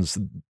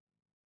 2000s,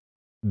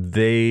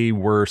 they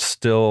were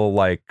still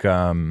like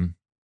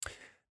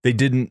they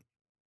didn't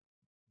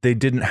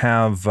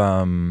have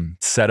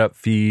setup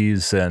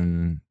fees,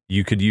 and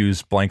you could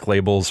use blank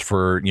labels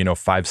for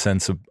 5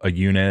 cents a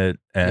unit,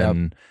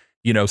 and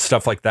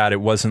stuff like that. It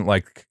wasn't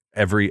like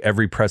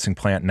every pressing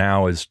plant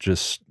now is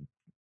just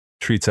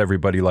treats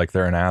everybody like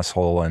they're an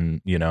asshole,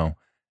 and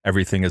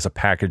everything is a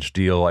package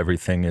deal.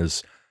 Everything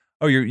is,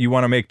 you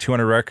want to make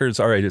 200 records,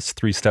 all right, it's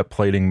 3-step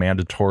plating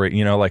mandatory,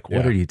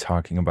 what are you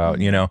talking about?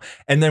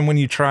 And then when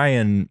you try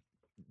and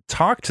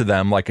talk to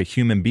them like a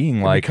human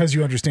being, like because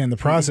you understand the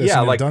process. Yeah,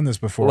 and like done this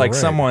before, like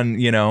someone,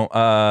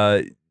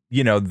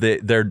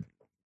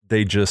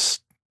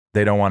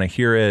 they don't want to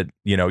hear it.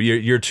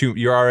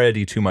 You're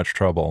already too much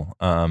trouble.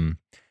 And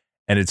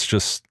it's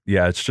just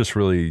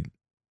really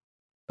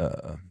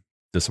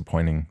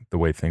disappointing the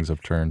way things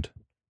have turned.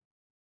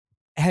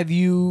 Have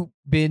you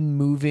been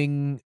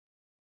moving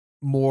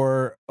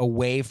more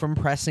away from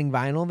pressing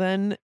vinyl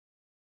then?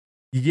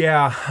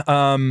 Yeah.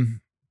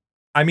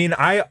 I mean,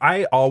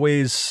 I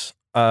always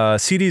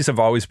CDs have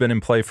always been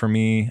in play for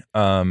me.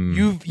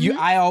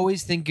 I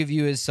always think of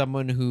you as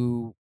someone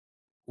who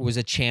was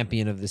a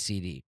champion of the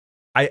CD.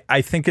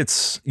 I think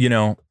it's,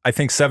 I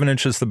think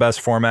 7-inch is the best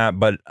format,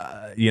 but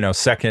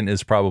second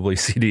is probably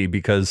CD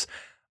because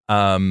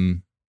I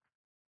mean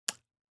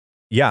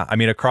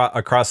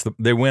across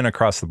they win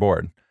across the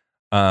board.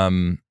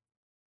 I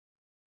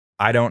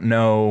don't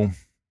know.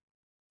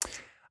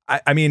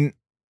 I mean,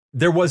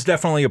 there was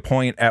definitely a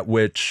point at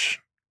which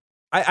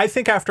I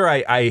think after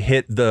I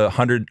hit the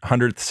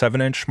 100th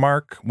 7-inch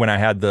mark, when I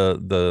had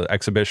the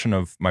exhibition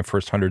of my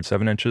first 100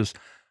 7-inches,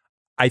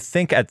 I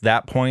think at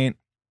that point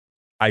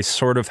I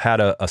sort of had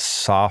a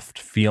soft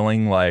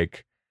feeling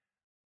like,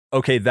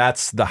 okay,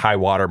 that's the high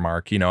water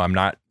mark. I'm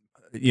not,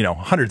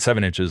 100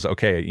 7-inches.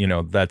 Okay.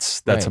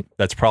 That's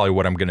probably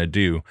what I'm going to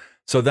do.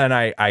 So then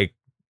it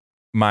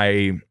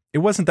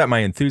wasn't that my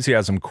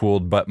enthusiasm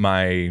cooled, but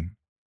I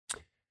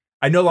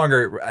no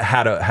longer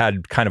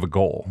had kind of a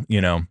goal,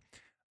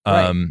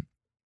 Right.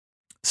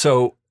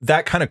 So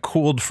that kind of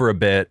cooled for a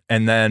bit,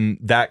 and then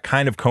that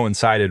kind of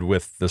coincided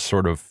with the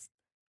sort of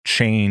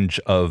change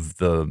of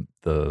the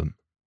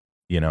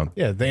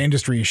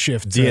industry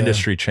shift, the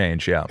industry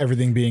change,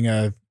 everything being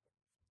a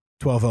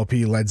 12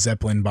 LP Led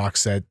Zeppelin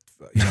box set,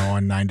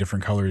 on 9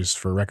 different colors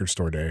for Record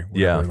Store Day,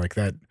 whatever, like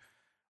that,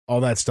 all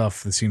that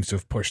stuff that seems to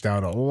have pushed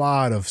out a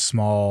lot of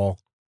small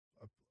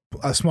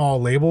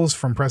labels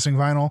from pressing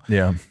vinyl,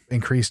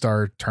 increased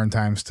our turn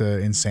times to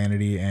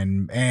insanity,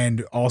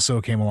 and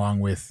also came along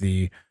with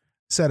the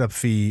setup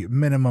fee,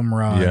 minimum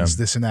runs,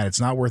 this and that. It's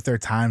not worth their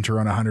time to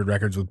run 100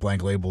 records with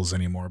blank labels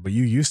anymore, but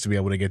you used to be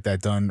able to get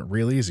that done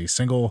real easy.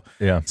 Single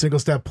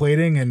step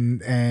plating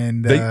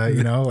and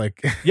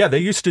they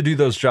used to do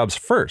those jobs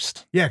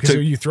first. Yeah, because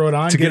you throw it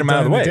on to get them out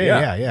of the way.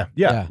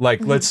 Yeah.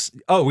 Like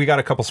we got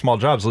a couple small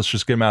jobs. Let's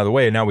just get them out of the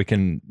way. Now we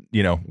can,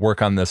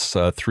 work on this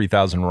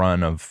 3,000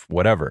 run of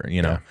whatever,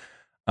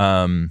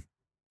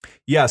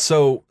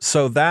 So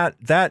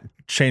that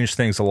changed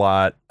things a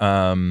lot.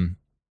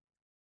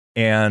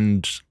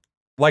 And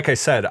like I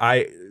said,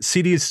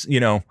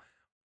 CDs,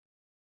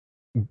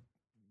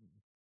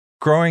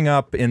 growing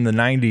up in the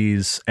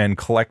 90s and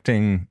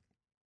collecting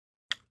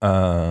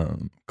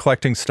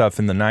stuff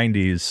in the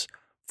 90s,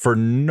 for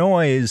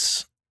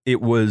noise, it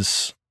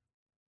was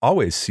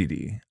always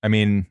CD. I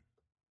mean,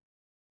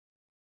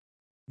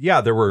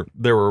 there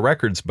were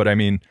records, but I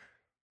mean,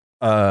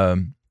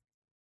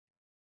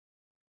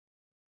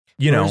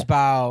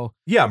 Merzbow,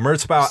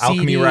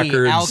 Alchemy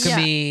Records,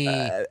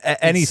 CDs,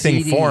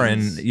 anything foreign,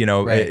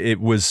 it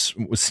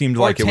seemed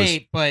like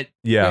tape,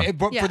 it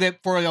was,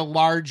 for the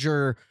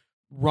larger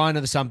run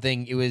of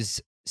something, it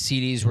was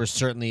CDs were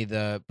certainly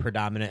the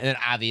predominant, and then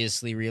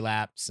obviously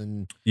Relapse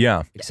and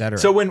etc.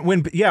 So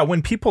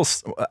when people,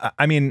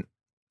 I mean,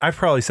 I've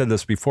probably said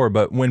this before,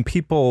 but when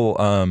people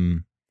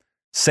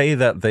say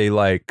that they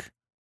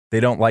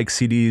don't like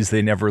CDs,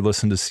 they never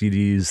listen to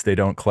CDs, they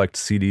don't collect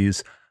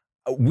CDs.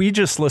 We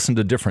just listened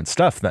to different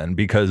stuff then,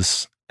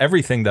 because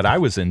everything that I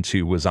was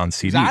into was on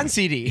CD. It was on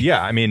CD.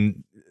 Yeah, I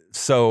mean,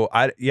 so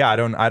I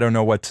don't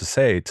know what to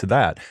say to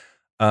that.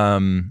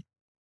 And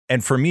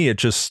for me, it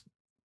just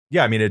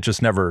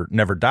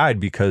never died,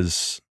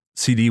 because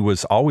CD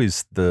was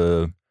always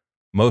the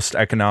most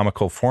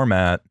economical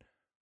format,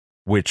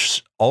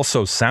 which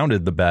also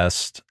sounded the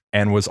best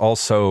and was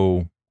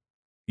also,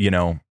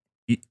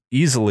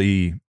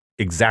 easily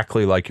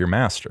exactly like your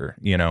master,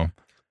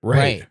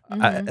 Right.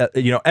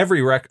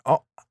 Mm-hmm.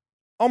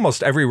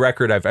 Almost every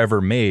record I've ever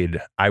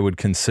made, I would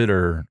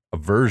consider a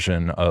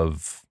version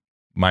of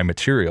my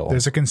material.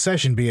 There's a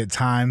concession, be it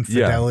time,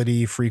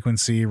 fidelity,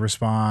 frequency,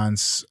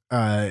 response,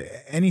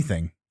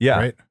 anything. Yeah.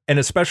 Right? And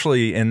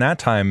especially in that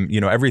time,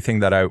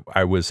 everything that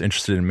I was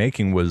interested in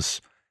making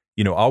was,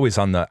 always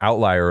on the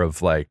outlier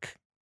of like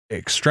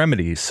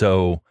extremity.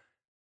 So,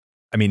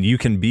 I mean, you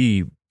can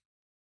be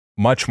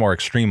much more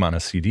extreme on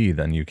a CD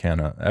than you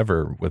can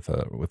ever with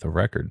a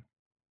record.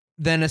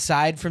 Then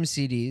aside from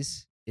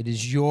CDs, it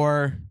is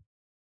your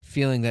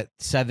feeling that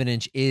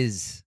 7-inch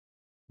is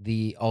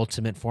the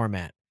ultimate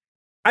format.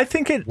 I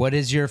think What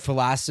is your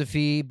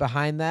philosophy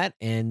behind that?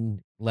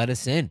 And let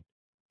us in.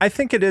 I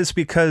think it is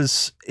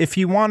because if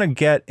you want to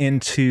get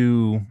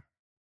into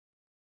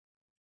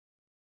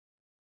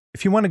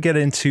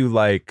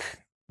like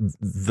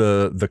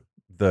the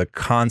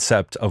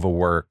concept of a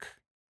work,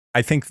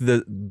 I think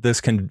that this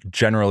can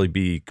generally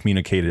be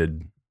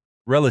communicated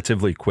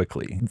relatively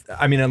quickly.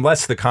 I mean,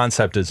 unless the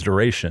concept is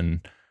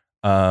duration.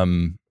 I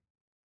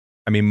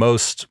mean,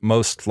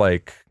 most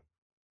like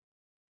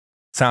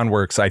sound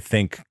works, I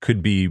think,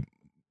 could be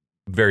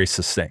very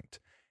succinct.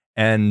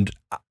 And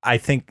I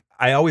think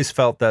I always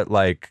felt that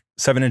like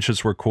 7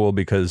 inches were cool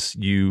because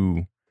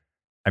when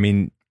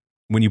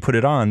you put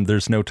it on,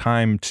 there's no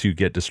time to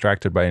get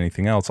distracted by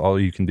anything else. All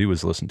you can do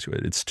is listen to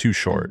it. It's too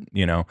short,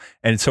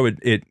 and so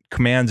it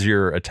commands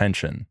your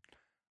attention.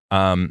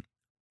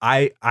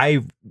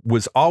 I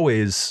was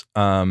always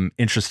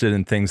interested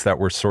in things that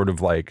were sort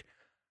of like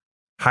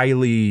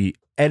highly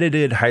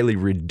edited, highly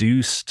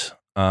reduced,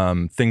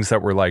 things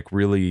that were like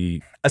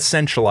really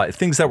essentialized,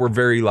 things that were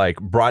very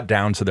like brought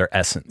down to their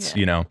essence,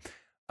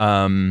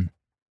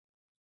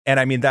 and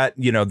I mean that,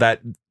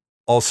 that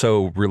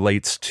also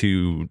relates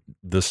to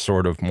the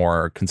sort of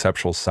more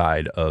conceptual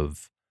side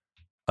of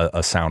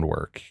a sound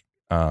work.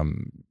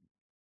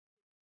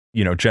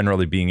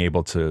 Generally being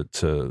able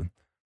to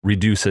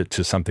reduce it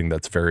to something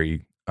that's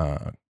very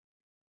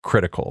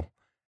critical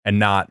and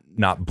not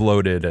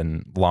bloated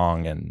and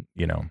long and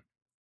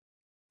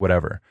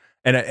whatever.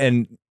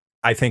 And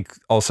I think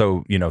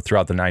also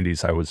throughout the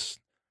 90s I was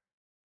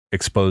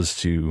exposed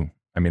to,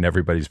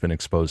 everybody's been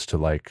exposed to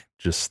like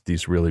just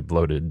these really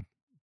bloated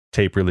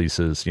tape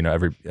releases.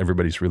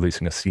 Everybody's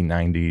releasing a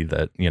C90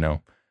 that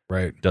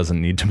right,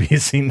 doesn't need to be a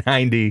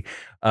C90.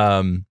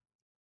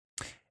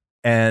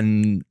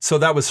 And so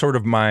that was sort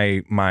of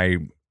my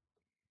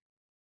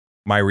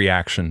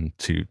reaction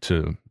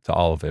to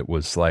all of it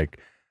was like,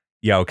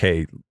 yeah,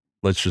 okay,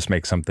 let's just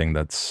make something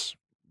that's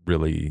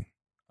really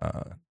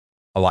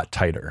a lot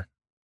tighter.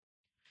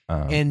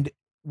 And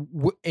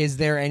is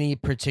there any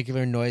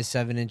particular noise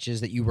 7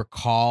 inches that you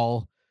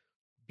recall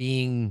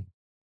being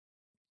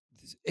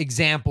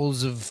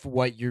examples of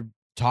what you're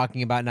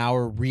talking about now,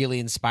 or really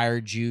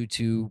inspired you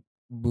to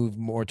move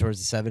more towards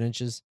the 7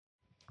 inches?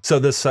 So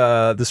this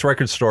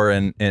record store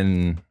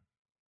in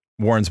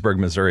Warrensburg,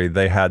 Missouri,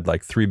 they had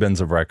like 3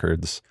 bins of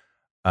records.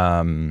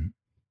 Mortem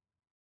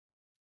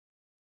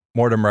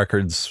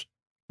Records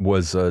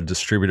was a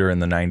distributor in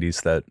the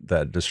 90s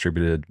that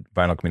distributed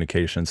Vinyl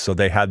Communications. So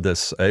they had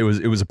this, it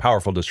was a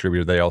powerful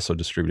distributor. They also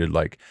distributed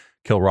like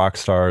Kill Rock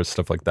Stars,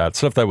 stuff like that.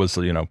 Stuff that was,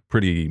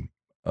 pretty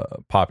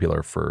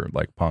popular for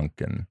like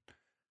punk and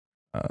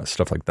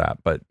stuff like that.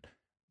 But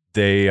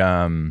they,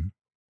 Vinyl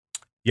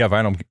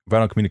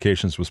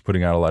Communications was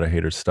putting out a lot of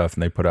Haters stuff,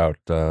 and they put out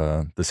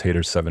this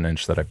Haters 7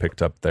 inch that I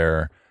picked up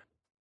there.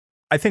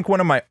 I think one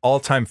of my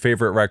all-time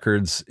favorite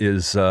records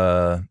is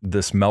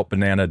this Melt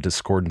Banana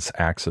Discordance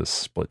Axis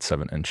split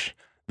 7 inch.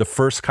 The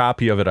first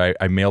copy of it I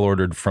mail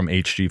ordered from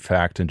HG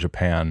Fact in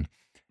Japan,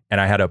 and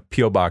I had a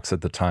P.O. box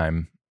at the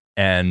time,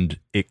 and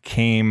it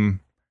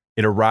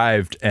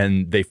arrived,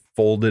 and they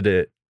folded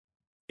it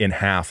in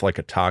half like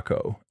a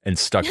taco and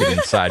stuck it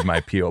inside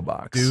my P.O.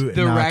 box.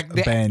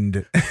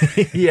 Bend.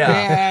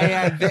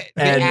 Yeah. The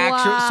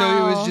actual, so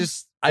it was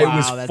just, it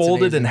was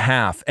folded in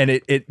half, and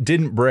it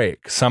didn't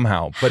break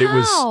somehow, but it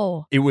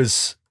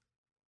was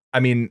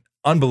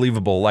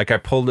unbelievable. Like I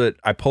pulled it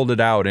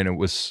out, and it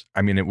was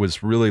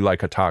really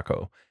like a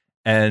taco.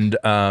 And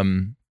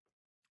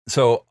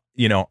so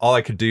all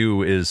I could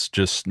do is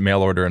just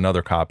mail order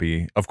another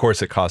copy. Of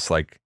course, it costs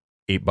like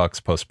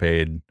 $8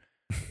 postpaid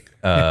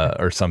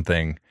or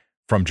something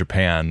from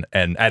Japan,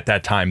 and at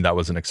that time that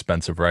was an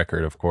expensive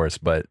record, of course,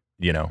 but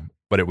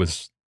it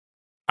was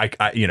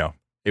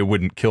it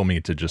wouldn't kill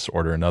me to just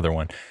order another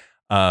one.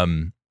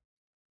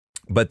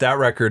 But that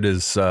record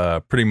is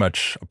pretty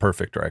much a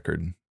perfect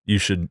record. You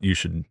should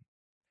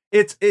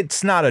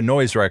it's not a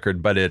noise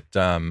record, but it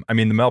the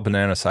Melt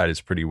Banana side is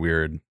pretty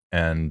weird,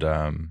 and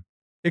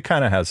it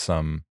kind of has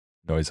some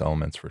noise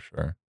elements for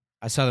sure.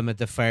 I saw them at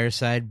the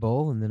Fireside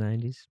Bowl in the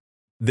 90s.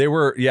 They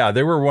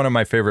were one of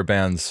my favorite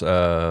bands,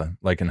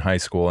 like in high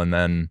school,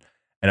 and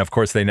of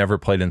course they never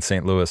played in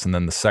St. Louis. And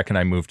then the second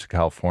I moved to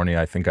California,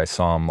 I think I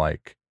saw them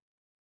like,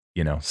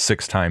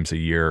 6 times a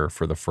year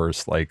for the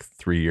first like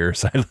 3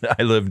 years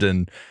I lived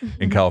in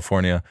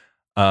California.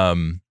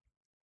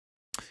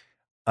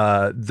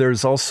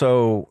 There's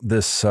also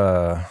this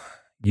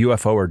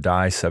UFO or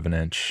Die 7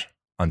 inch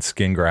on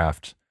Skin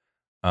Graft,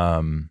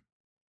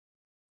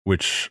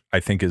 which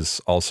I think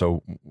is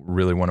also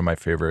really one of my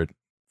favorite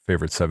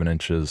 7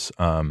 inches.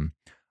 I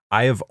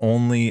have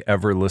only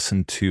ever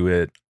listened to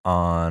it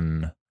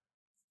on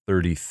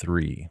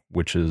 33,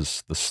 which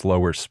is the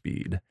slower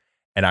speed.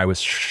 And I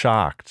was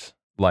shocked,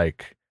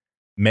 like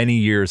many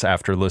years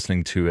after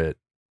listening to it,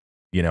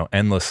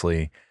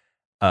 endlessly.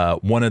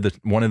 One of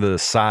the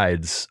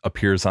sides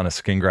appears on a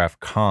Skin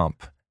Graft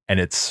comp, and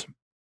it's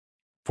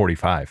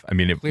 45.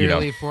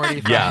 Clearly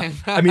 45. Yeah.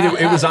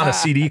 It was on a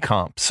CD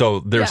comp, so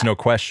there's no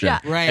question. Yeah.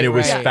 Right, and it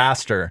was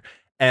faster.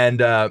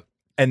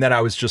 And then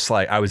I was just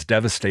like, I was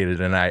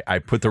devastated, and I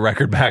put the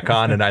record back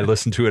on and I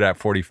listened to it at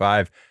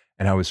 45,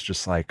 and I was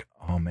just like,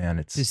 oh man,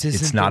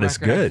 it's not as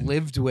good. I've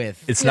lived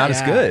with. It's not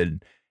as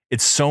good.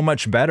 It's so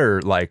much better,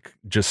 like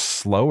just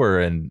slower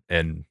and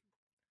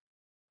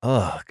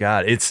oh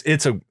God, it's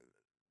a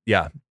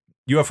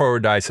UFO or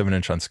Die 7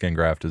 inch on Skin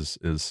Graft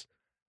is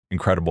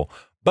incredible.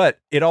 But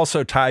it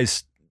also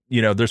ties,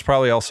 there's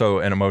probably also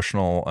an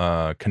emotional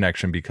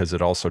connection, because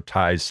it also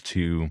ties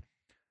to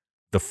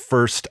the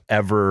first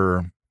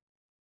ever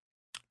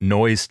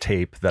noise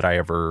tape that I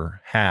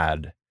ever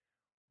had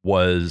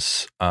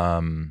was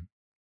a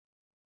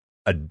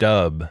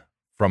dub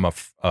from a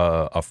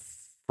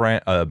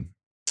friend.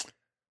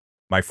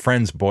 My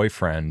friend's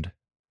boyfriend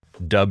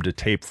dubbed a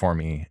tape for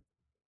me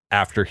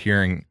after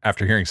hearing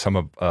some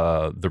of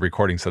the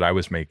recordings that I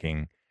was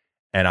making,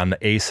 and on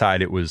the A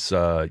side it was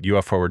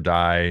UFO or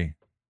Die,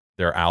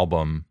 their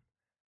album,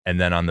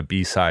 and then on the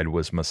B side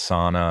was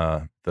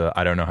Masana, the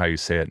I don't know how you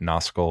say it,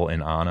 Noskul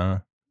and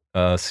Anna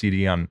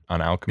CD on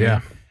Alchemy.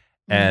 Yeah.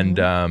 And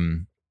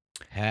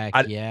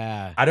heck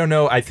yeah. I don't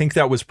know. I think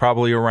that was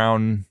probably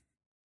around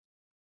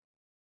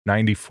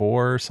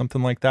 94 or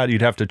something like that.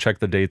 You'd have to check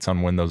the dates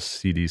on when those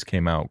CDs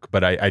came out.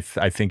 But I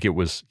think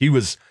he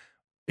was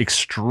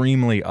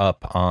extremely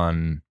up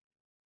on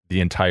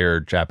the entire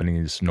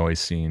Japanese noise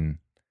scene.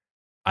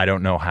 I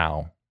don't know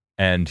how.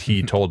 And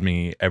he told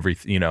me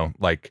everything,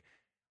 like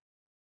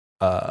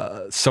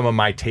some of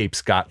my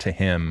tapes got to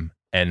him,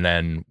 and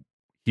then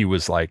he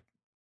was like,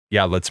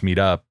 yeah, let's meet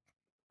up.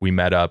 We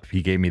met up.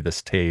 He gave me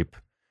this tape,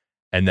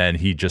 and then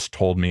he just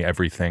told me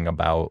everything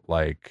about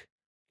like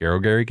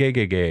Garo Gary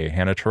Gay,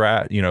 Hannah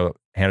Tarash,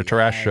 Hannah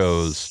Tarash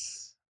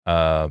shows,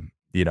 Masana,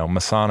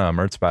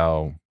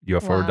 Merzbow,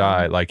 UFO or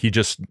Die. Like he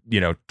just,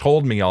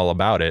 told me all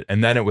about it.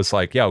 And then it was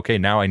like, yeah, okay,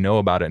 now I know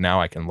about it.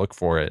 Now I can look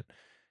for it.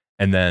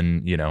 And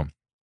then,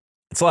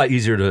 it's a lot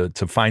easier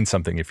to find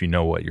something if you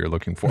know what you're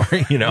looking for.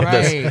 Right.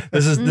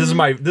 This is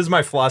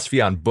my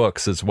philosophy on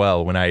books as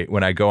well. When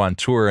I go on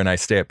tour and I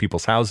stay at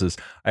people's houses,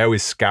 I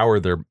always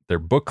scour their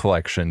book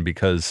collection,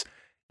 because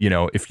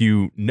if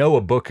you know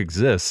a book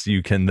exists,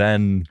 you can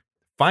then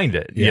find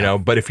it.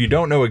 But if you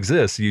don't know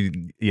exists,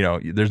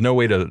 there's no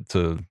way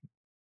to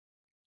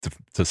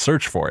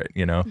search for it.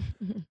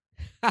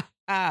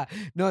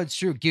 No, it's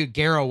true.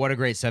 Garo, what a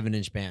great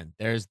 7-inch band.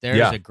 There's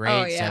a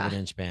great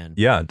 7-inch band.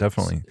 Yeah,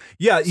 definitely.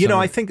 Yeah,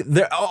 I think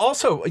there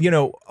also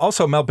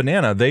Melt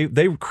Banana,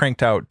 they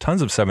cranked out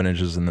tons of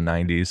 7-inches in the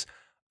 90s.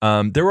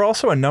 There were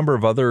also a number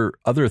of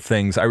other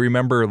things. I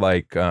remember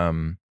like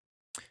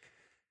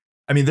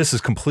this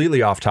is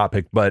completely off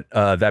topic, but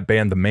that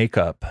band The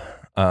Makeup,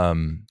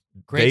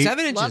 great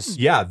 7-inches.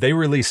 Yeah, they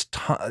released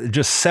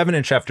just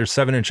 7-inch after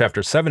 7-inch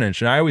after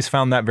 7-inch, and I always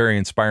found that very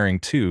inspiring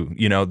too.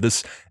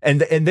 This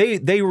and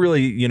they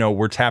really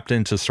were tapped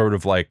into sort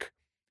of like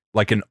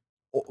an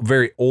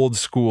very old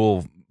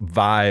school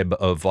vibe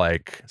of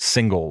like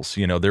singles.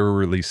 They were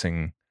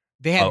releasing.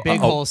 They had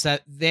big whole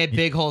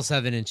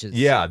 7-inches.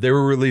 Yeah, they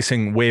were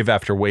releasing wave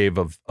after wave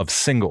of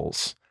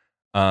singles,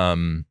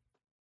 and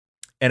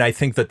I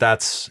think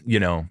that's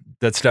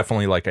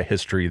definitely like a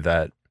history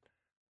that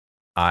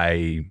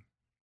I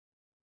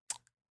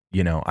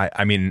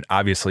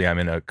obviously I'm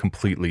in a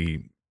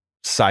completely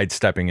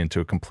sidestepping into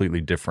a completely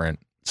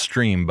different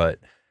stream, but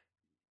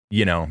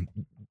the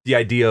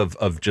idea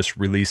of just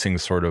releasing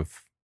sort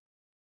of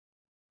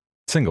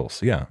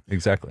singles. Yeah,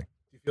 exactly.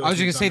 I was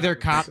just gonna say their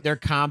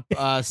comp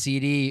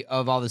CD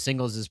of all the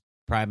singles is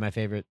probably my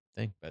favorite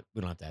thing, but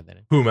we don't have to add that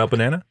in. Who, Melt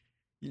Banana?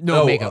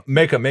 No, Makeup.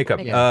 Makeup.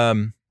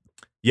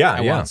 Yeah,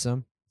 I want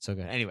some. So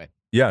good. Anyway.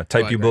 Yeah,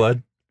 Type U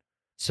Blood.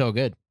 So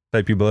good.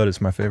 Type U Blood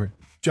is my favorite.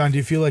 John, do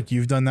you feel like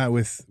you've done that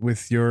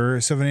with your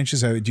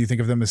 7-inches? Do you think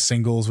of them as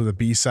singles with a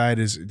B-side?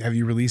 Have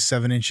you released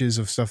 7-inches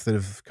of stuff that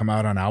have come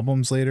out on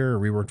albums later or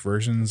reworked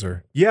versions?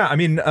 Or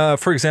yeah,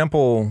 for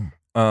example,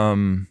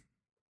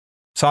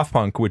 Soft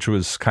Punk, which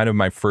was kind of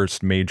my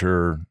first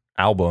major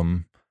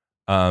album,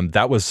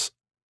 that was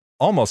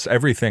almost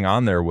everything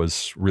on there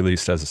was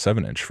released as a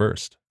 7-inch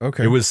first.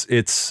 Okay,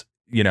 it's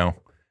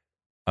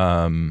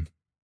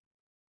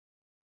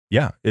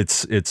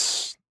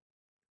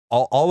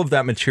all of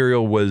that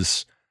material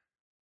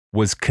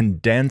was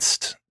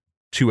condensed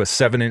to a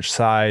 7-inch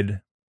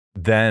side,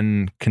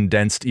 then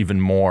condensed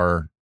even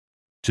more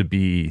to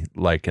be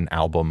like an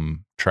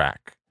album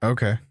track.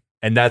 Okay.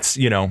 And that's,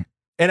 and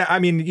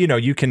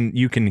you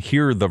can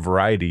hear the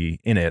variety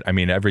in it.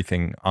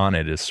 Everything on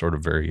it is sort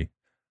of very,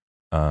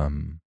 I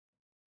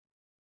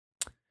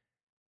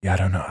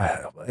don't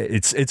know.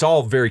 It's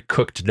all very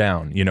cooked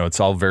down, it's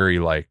all very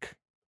like,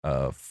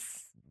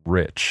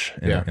 rich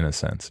in a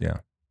sense. Yeah.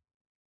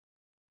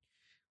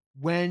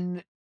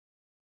 When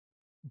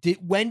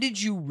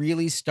did you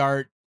really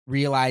start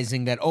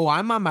realizing that,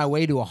 I'm on my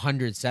way to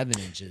 100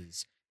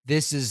 7-inches?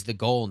 This is the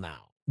goal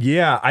now.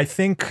 Yeah, I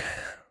think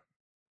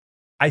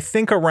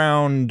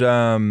around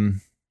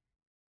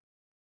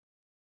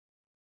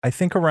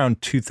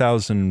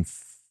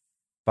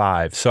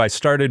 2005. So I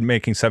started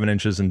making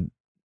 7-inches in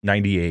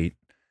 98,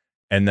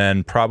 and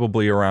then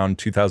probably around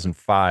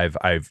 2005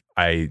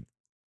 I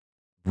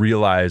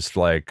realized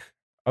like,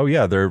 oh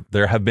yeah,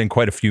 there have been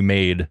quite a few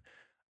made.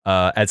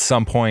 At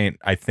some point,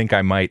 I think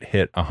I might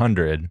hit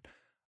 100.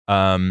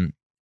 And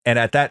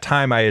at that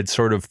time, I had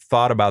sort of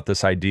thought about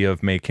this idea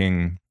of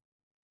making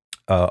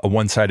a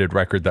one-sided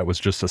record that was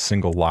just a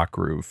single lock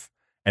groove,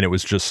 and it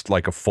was just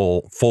like a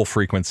full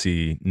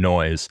frequency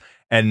noise.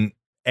 And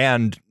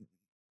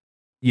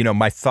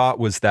my thought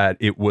was that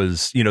it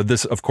was,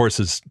 this of course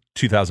is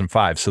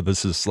 2005, so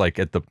this is like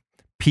at the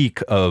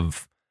peak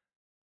of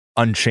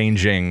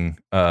unchanging,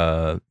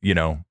 you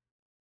know,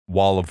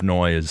 wall of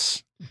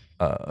noise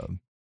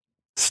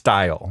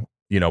style,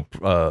 you know,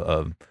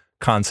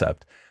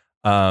 concept.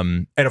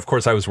 And of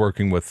course, I was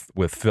working with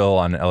Phil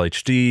on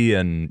LHD,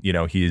 and you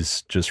know,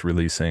 he's just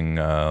releasing,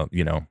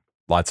 you know,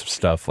 lots of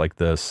stuff like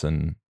this,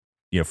 and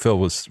you know, Phil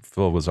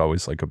was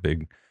always like a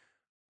big.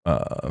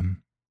 I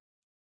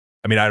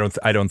mean,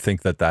 I don't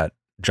think that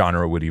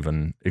genre would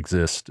even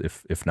exist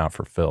if not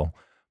for Phil.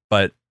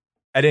 But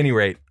at any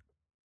rate,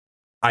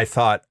 I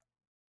thought,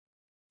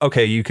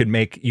 okay, you can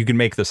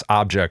make this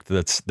object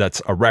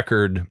that's a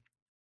record.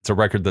 It's a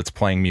record that's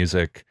playing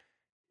music.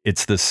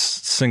 It's this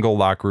single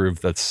lock groove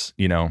that's,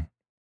 you know,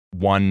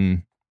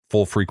 one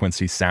full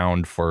frequency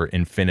sound for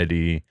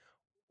infinity,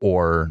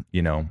 or,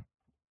 you know,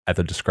 at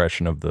the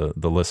discretion of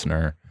the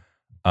listener.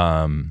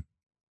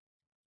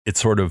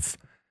 It's sort of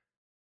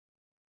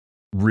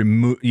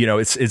you know,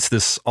 it's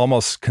this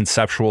almost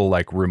conceptual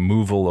like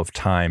removal of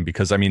time,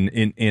 because I mean,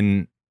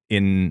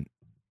 in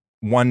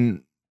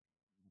one,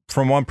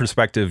 from one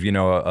perspective, you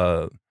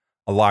know,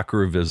 a lock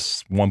groove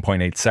is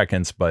 1.8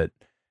 seconds, but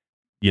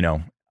you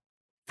know,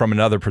 from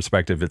another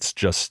perspective, it's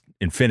just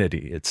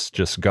infinity. It's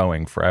just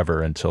going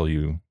forever until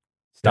you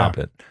stop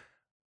it.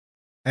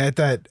 At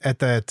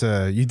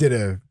that, you did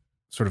a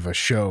sort of a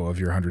show of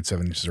your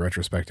 107 inches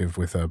retrospective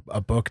with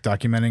a book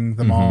documenting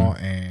them all,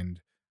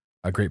 and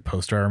a great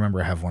poster. I remember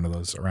I have one of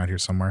those around here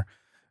somewhere.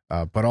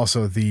 But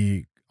also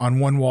on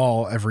one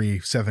wall, every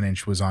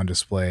 7-inch was on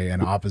display,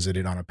 and opposite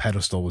it on a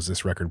pedestal was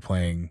this record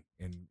playing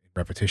in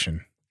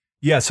repetition.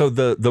 Yeah. So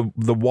the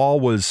wall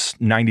was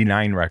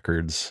 99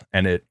 records,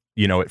 and it,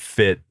 you know, it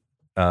fit,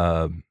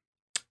 I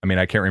mean,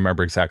 I can't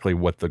remember exactly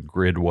what the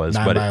grid was,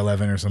 9 but by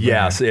 11 or something.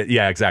 Yeah.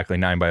 Yeah, exactly.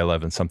 9 by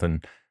 11,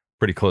 something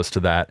pretty close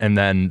to that. And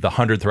then the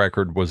 100th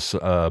record was,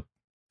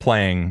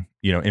 playing,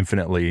 you know,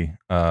 infinitely,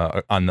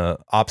 on the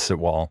opposite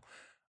wall.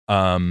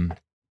 And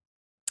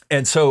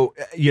so,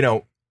 you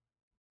know,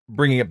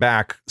 bringing it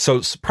back, so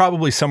it's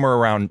probably somewhere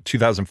around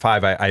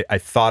 2005, I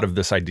thought of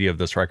this idea of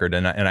this record,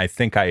 and I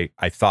think I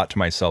thought to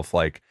myself,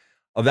 like,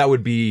 oh, that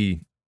would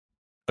be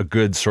a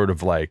good sort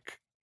of like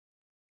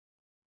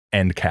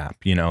end cap,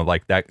 you know,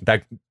 like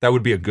that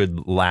would be a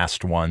good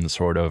last one,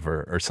 sort of,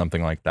 or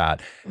something like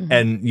that. Mm-hmm.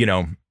 And you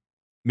know,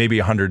 maybe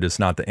 100 is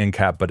not the end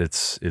cap, but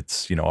it's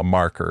you know, a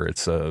marker.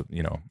 It's a,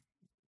 you know,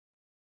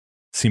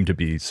 seemed to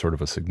be sort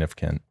of a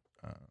significant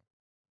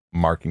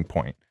marking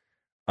point.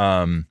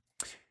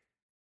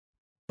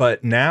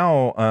 But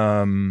now,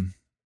 I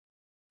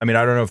mean,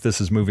 I don't know if this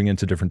is moving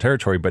into different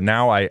territory, but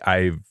now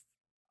I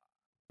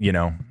you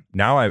know,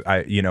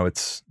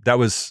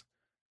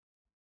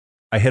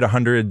 I hit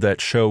 100. That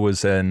show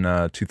was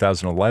in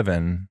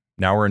 2011.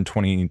 Now we're in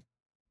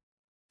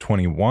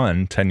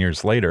 2021, 10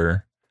 years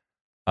later.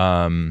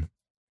 And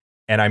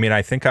I mean,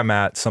 I think I'm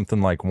at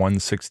something like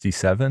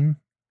 167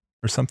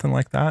 or something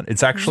like that.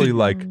 It's actually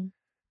like,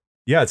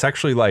 yeah, it's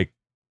actually like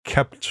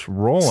kept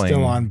rolling.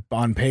 Still on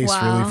pace,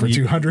 wow. Really, for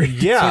 200.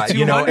 Yeah, so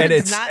you know, and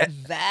it's not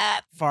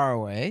that far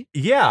away.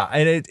 Yeah,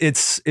 and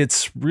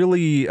it's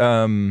really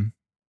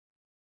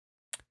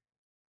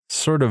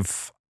sort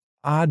of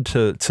odd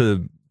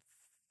to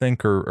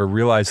think or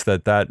realize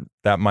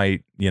that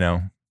might, you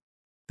know,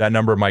 that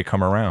number might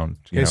come around.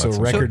 Okay, so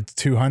record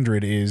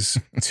 200 is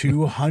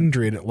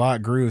 200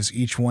 lock grooves,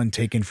 each one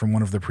taken from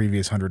one of the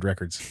previous 100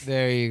 records.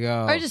 There you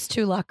go. Or just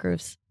 2 lock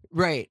grooves.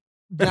 Right.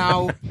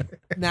 Now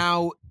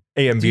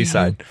A and B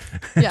side.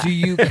 Do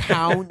you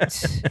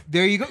count?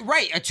 There you go.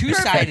 Right, a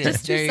 2-sided.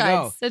 Just 2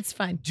 sides. It's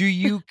fine. Do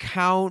you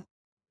count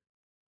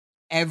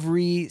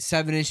every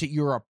 7-inch that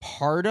you're a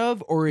part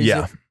of, or is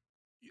it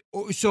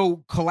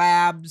so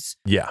collabs?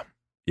 Yeah.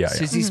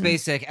 Sissy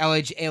Spacek,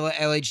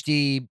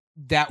 LHD,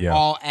 that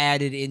all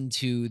added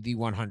into the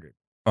 100.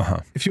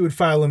 If you would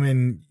file them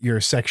in your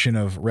section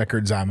of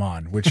records I'm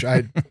on, which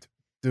I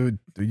do.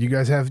 You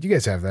guys have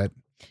that?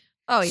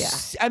 Oh yeah.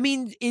 I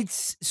mean,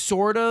 it's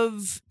sort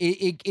of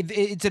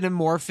it's an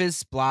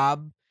amorphous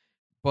blob,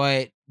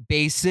 but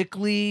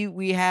basically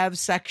we have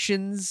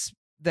sections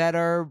that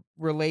are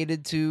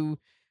related to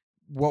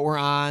what we're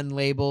on,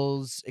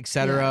 labels,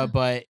 etc. Yeah.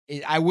 But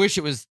I wish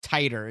it was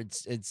tighter.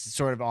 It's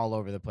sort of all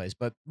over the place,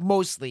 but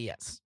mostly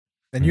yes.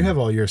 And you have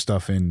all your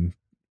stuff in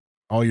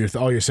all your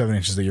 7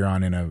 inches that you're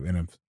on in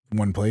a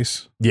one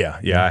place. Yeah.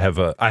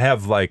 I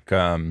have like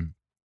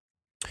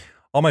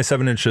all my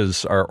 7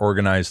 inches are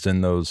organized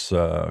in those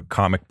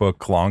comic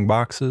book long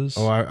boxes.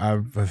 Oh,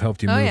 I've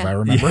helped you move. Yeah. I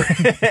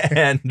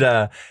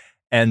remember.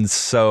 and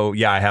so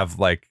yeah, I have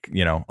like,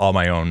 you know, all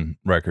my own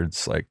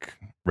records like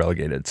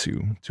relegated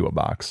to a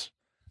box.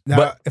 Now,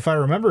 but if I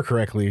remember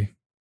correctly,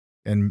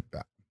 and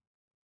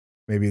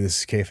maybe this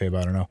is kayfabe,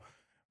 I don't know.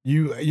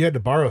 You had to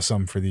borrow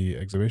some for the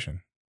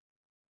exhibition.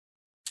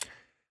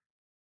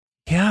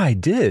 Yeah, I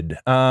did.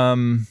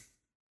 God,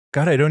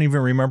 I don't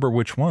even remember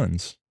which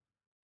ones.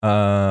 Did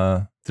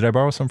I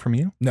borrow some from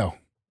you? No.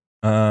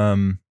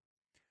 I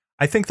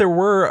think there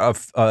were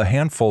a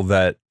handful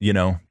that, you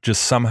know,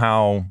 just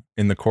somehow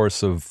in the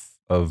course of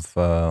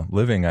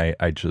living,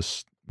 I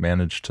just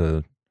managed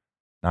to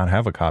not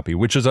have a copy,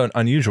 which is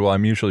unusual.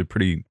 I'm usually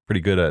pretty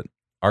good at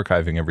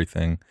archiving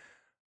everything.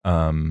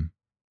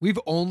 We've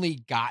only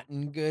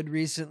gotten good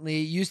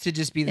recently. It used to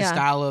just be the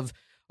style of,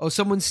 oh,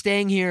 someone's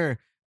staying here.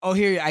 Oh,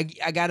 here, I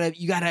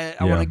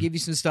want to give you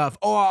some stuff.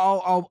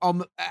 Oh,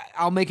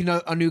 I'll make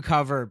a new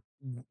cover.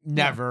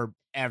 Never,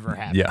 ever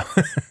happened. Yeah.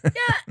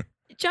 Yeah.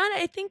 John,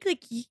 I think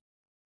like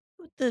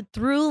the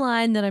through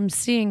line that I'm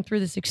seeing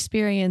through this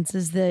experience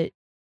is that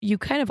you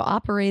kind of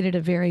operate at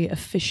a very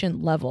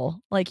efficient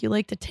level. Like you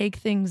like to take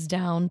things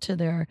down to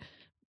their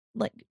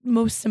like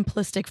most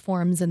simplistic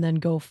forms and then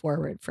go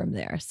forward from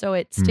there. So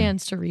it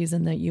stands to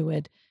reason that you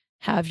would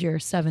have your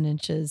 7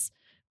 inches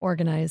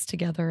organized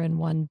together in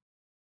one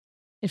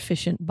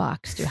efficient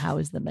box to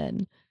house them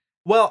in.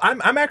 Well,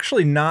 I'm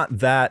actually not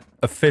that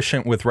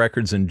efficient with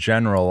records in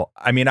general.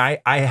 I mean, I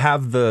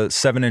have the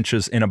 7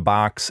 inches in a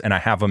box and I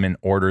have them in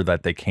order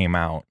that they came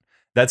out.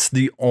 That is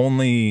the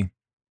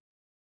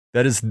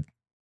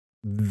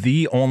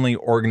only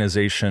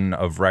organization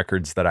of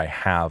records that I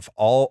have.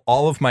 All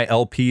of my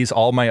LPs,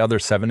 all my other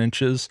 7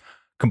 inches,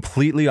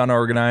 completely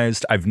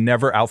unorganized. I've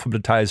never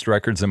alphabetized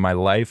records in my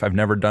life. I've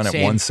never done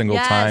it one single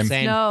time.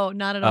 Same. No,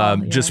 not at all.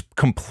 Just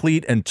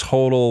complete and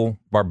total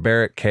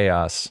barbaric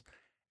chaos.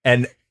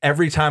 And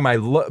every time I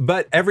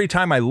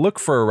look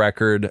for a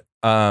record,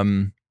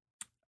 I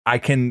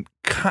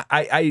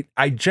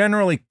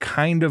generally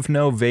kind of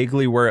know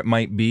vaguely where it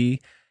might be.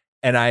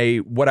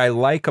 And what I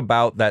like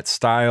about that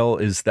style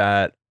is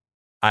that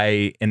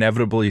I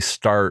inevitably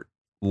start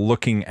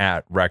looking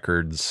at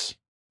records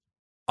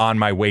on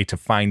my way to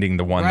finding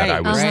the one that I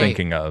was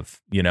thinking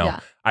of. You know,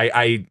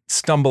 I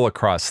stumble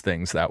across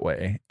things that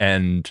way.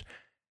 And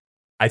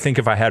I think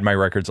if I had my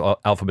records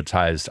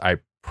alphabetized,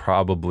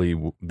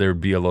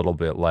 there'd be a little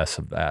bit less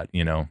of that,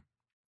 you know.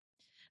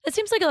 It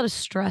seems like a lot of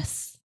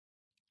stress.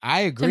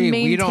 I agree. To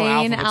maintain we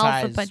don't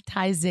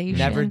alphabetization.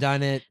 Never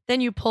done it. Then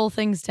you pull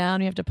things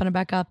down. You have to put them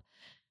back up.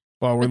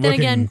 Well, we're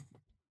looking,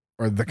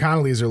 or the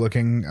Connollys are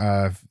looking,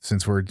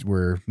 since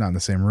we're not in the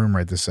same room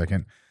right this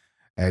second,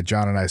 at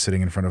John and I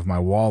sitting in front of my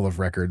wall of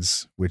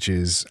records, which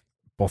is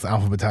both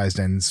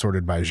alphabetized and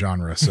sorted by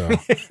genre. So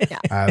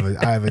I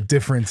have a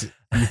different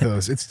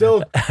ethos. It's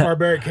still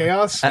barbaric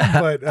chaos,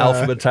 but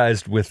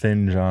alphabetized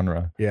within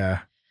genre.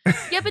 Yeah.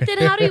 Yeah, but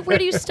then where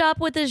do you stop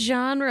with the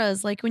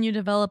genres? Like when you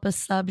develop a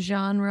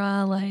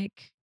subgenre,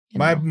 like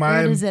my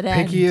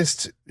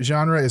pickiest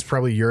genre is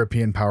probably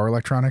European power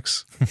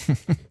electronics.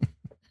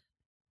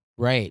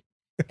 Right.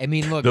 I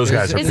mean, look, those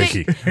guys are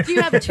picky. Do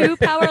you have 2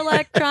 power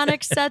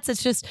electronics sets?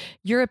 It's just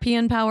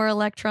European power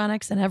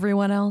electronics and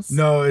everyone else?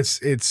 No,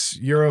 it's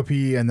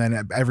Europe-y, and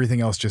then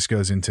everything else just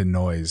goes into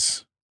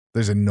noise.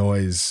 There's a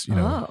noise, you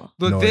know.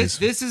 Look, noise.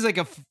 this is like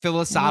a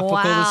philosophical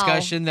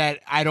discussion that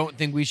I don't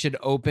think we should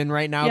open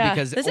right now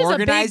because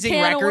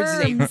organizing records is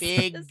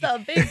a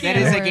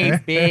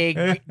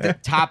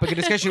big topic of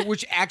discussion,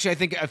 which actually I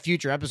think a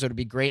future episode would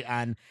be great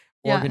on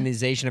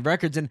organization of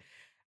records. And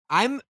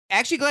I'm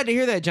actually glad to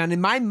hear that, John.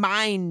 In my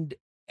mind,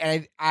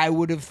 I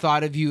would have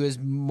thought of you as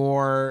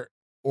more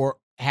or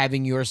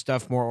having your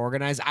stuff more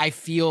organized. I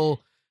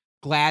feel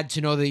glad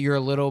to know that you're a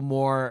little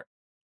more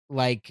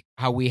like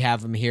how we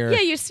have them here.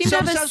 Yeah, you seem to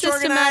have a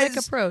systematic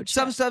approach.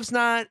 Some stuff's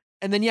not.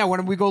 And then,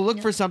 when we go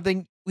look for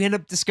something, we end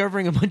up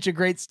discovering a bunch of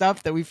great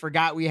stuff that we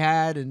forgot we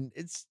had. And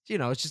it's,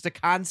 it's just a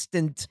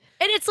constant.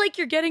 And it's like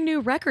you're getting new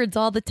records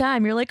all the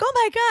time. You're like, oh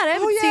my God, I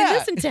haven't seen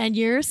this in 10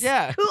 years.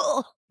 Yeah.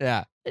 Cool.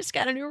 Yeah. I just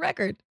got a new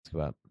record.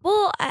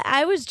 Well,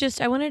 I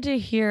wanted to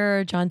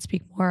hear John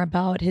speak more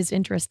about his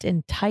interest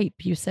in type.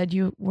 You said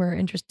you were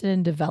interested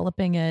in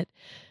developing it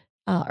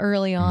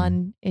early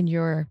on in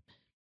your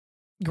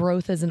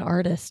growth as an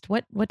artist.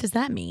 What does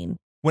that mean?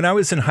 When I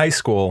was in high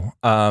school,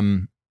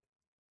 I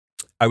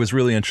was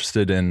really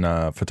interested in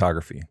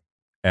photography,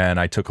 and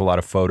I took a lot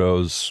of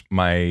photos.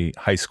 My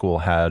high school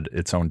had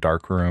its own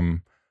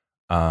darkroom.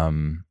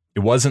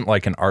 It wasn't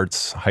like an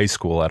arts high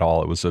school at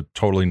all. It was a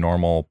totally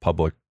normal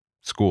public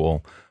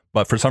school,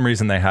 but for some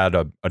reason they had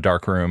a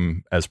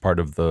darkroom as part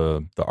of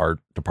the art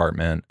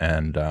department,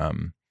 and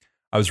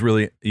I was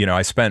really,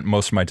 I spent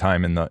most of my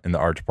time in the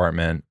art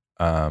department.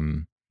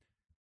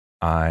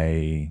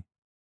 I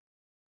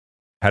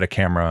had a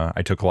camera.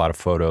 I took a lot of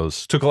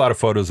photos. Took a lot of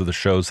photos of the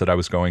shows that I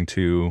was going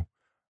to,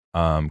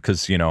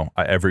 because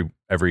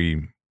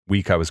every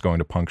week I was going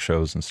to punk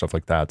shows and stuff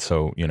like that.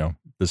 So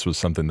this was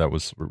something that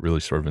was really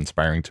sort of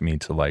inspiring to me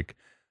to like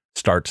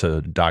start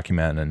to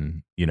document,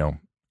 and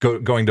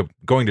going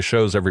to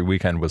shows every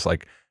weekend was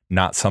like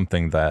not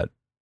something that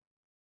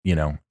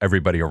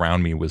everybody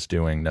around me was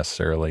doing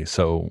necessarily.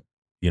 So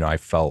I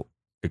felt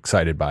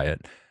excited by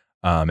it,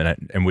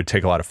 and would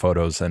take a lot of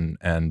photos and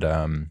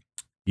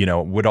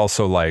would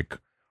also like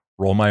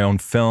roll my own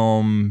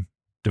film,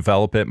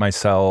 develop it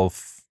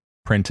myself,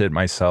 print it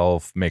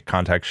myself, make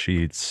contact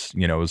sheets.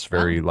 It was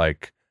very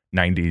like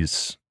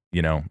 90s,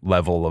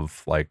 level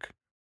of like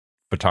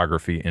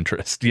photography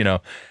interest,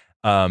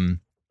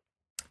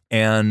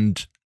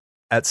 and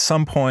at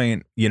some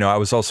point, I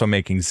was also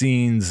making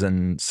zines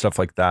and stuff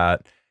like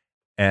that.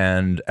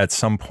 And at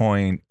some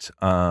point,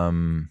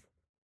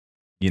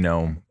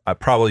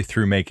 probably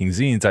through making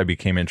zines, I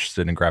became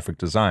interested in graphic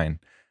design.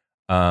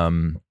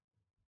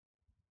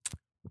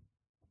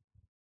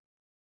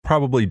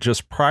 Probably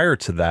just prior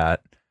to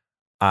that,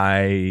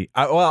 I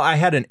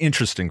had an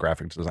interest in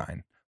graphic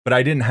design, but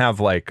I didn't have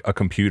like a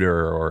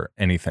computer or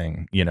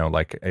anything,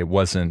 like it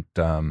wasn't,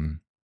 it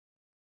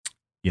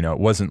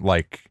wasn't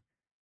like,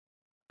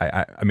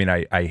 I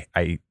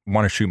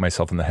want to shoot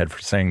myself in the head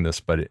for saying this,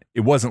 but it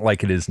wasn't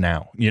like it is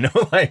now,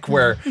 like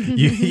where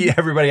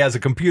everybody has a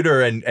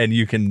computer and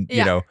you can,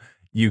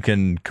 you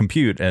can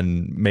compute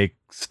and make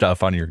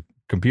stuff on your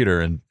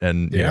computer and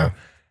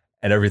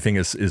and everything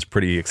is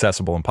pretty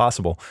accessible and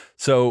possible.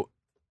 So,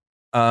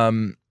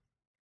 I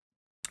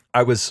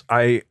was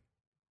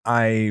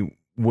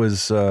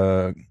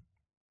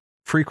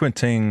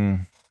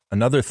frequenting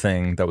another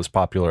thing that was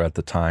popular at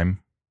the time,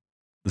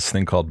 this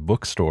thing called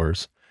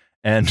bookstores.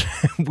 And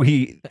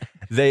they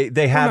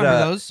had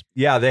those.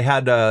 They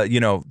had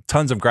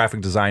tons of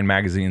graphic design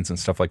magazines and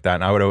stuff like that,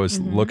 and I would always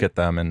look at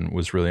them and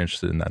was really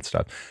interested in that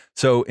stuff.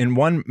 So in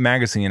one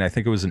magazine, I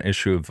think it was an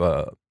issue of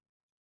a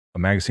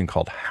magazine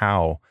called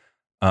How,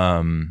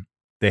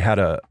 they had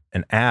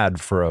an ad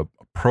for a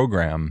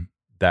program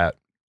that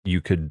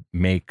you could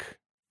make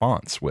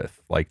fonts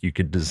with, like you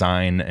could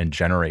design and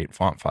generate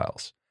font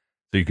files.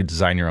 So you could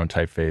design your own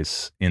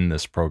typeface in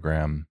this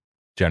program,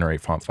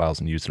 generate font files,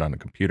 and use it on a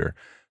computer.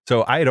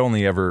 So I had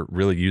only ever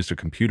really used a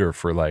computer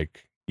for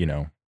like,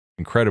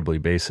 incredibly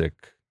basic,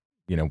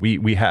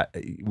 we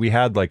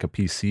had like a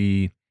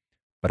PC,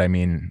 but I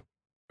mean,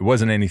 it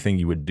wasn't anything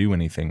you would do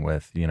anything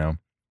with,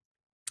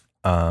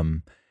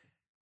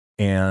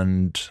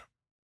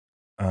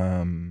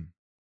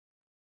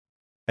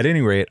 at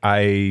any rate,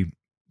 I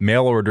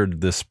mail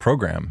ordered this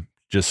program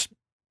just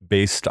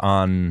based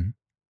on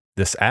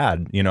this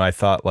ad. I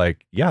thought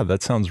like, yeah,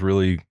 that sounds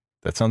really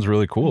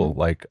cool.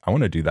 Like I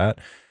want to do that.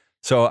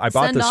 So I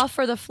bought this. Send off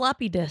for the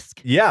floppy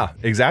disk. Yeah,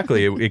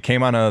 exactly. It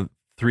came on a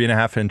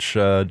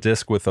 3.5-inch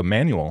disc with a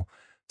manual.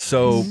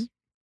 So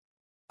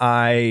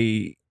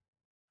I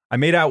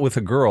made out with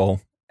a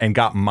girl and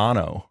got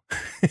mono.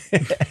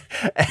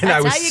 That's how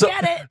you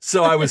get it.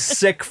 So I was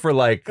sick for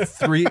like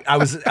I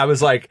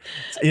was like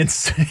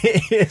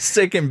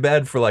sick in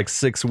bed for like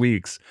 6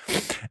 weeks.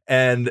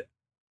 And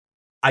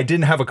I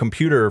didn't have a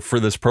computer for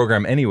this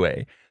program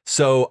anyway.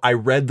 So I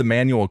read the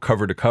manual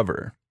cover to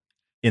cover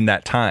in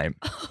that time.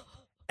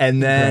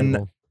 And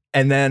then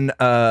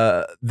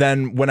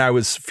when I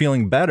was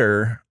feeling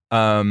better,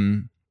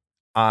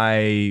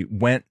 I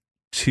went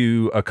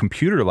to a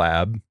computer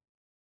lab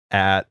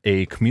at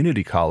a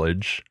community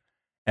college,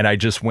 and I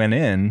just went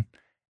in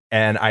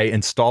and I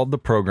installed the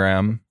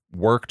program,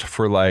 worked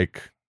for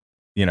like,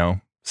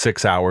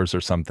 6 hours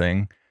or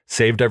something,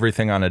 saved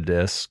everything on a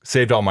disk,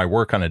 saved all my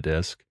work on a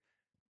disk,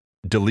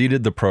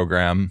 deleted the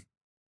program,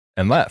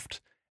 and left.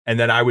 And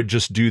then I would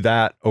just do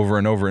that over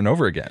and over and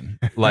over again.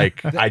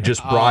 Like I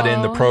just brought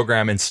in the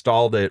program,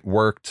 installed it,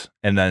 worked,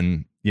 and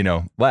then,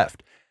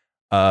 left.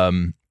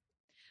 I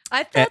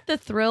thought the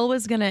thrill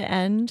was going to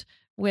end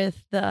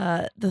with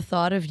the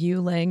thought of you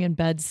laying in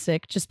bed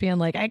sick, just being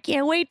like, I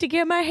can't wait to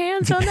get my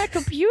hands on that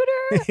computer.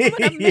 I'm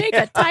going to make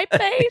a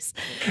typeface.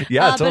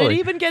 Yeah, totally. But it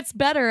even gets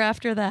better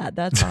after that.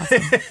 That's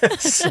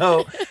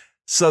awesome.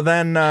 So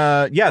then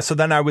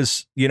I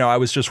was, I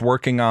was just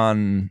working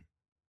on,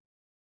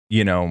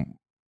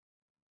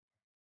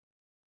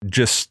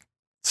 just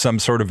some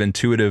sort of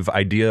intuitive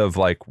idea of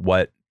like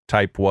what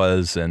type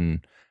was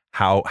and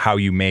how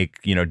you make,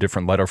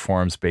 different letter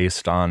forms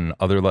based on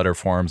other letter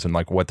forms and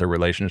like what their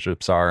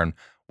relationships are and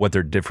what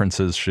their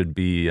differences should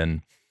be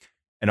and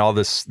all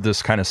this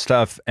kind of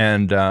stuff.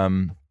 And,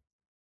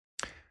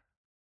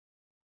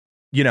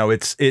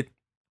 it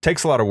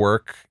takes a lot of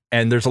work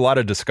and there's a lot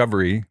of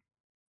discovery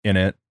in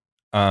it.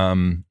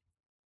 And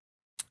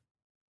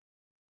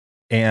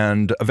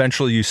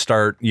eventually you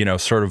start,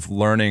 sort of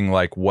learning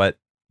like what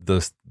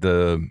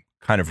the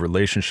kind of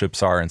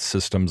relationships are and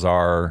systems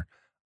are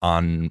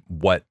on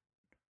what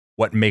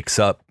makes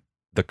up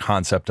the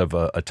concept of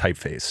a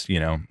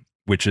typeface,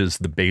 which is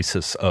the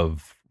basis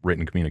of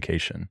written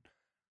communication.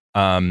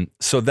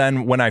 So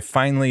then when I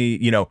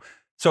finally,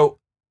 so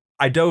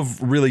I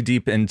dove really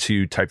deep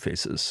into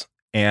typefaces,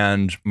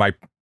 and my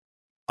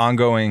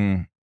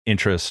ongoing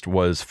interest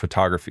was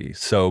photography.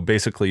 So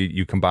basically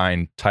you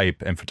combine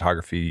type and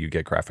photography, you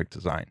get graphic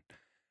design.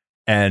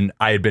 And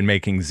I had been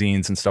making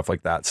zines and stuff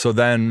like that. So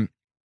then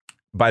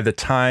by the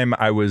time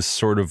I was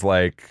sort of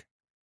like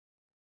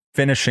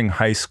finishing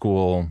high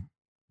school,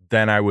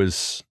 then I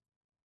was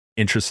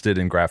interested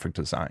in graphic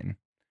design,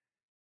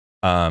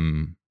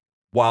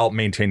 while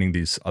maintaining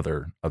these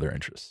other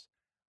interests.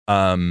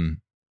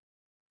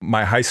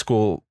 My high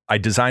school, I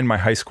designed my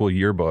high school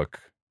yearbook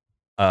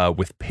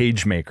with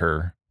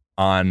PageMaker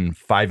on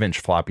 5-inch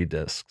floppy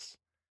disks.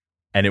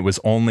 And it was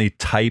only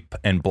type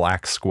and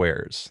black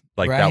squares.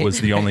 Like that was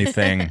the only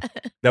thing.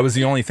 That was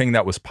the only thing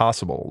that was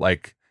possible.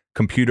 Like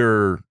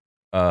computer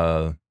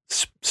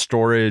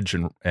storage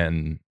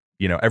and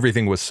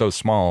everything was so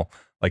small.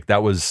 Like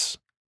that was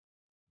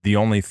the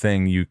only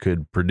thing you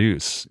could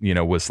produce,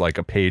 was like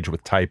a page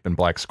with type and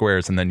black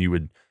squares. And then you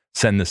would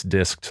send this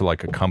disc to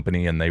like a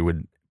company and they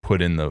would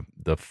put in the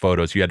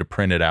photos. You had to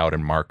print it out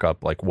and mark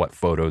up like what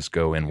photos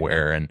go in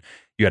where. And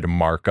you had to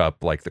mark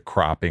up like the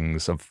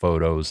croppings of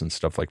photos and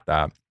stuff like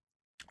that.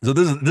 So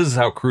this is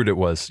how crude it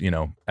was,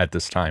 at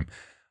this time.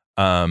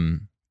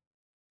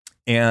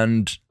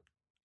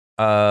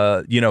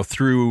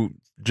 Through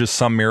just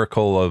some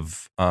miracle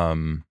of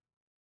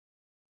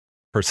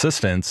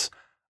persistence,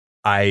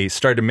 I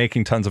started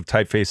making tons of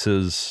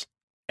typefaces,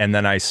 and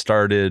then I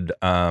started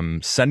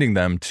sending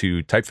them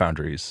to type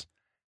foundries,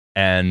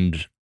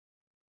 and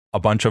a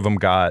bunch of them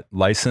got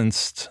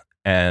licensed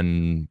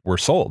and were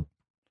sold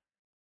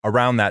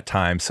around that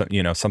time. So,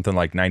 something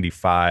like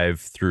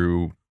 95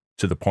 through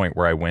to the point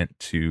where I went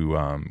to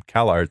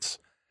CalArts.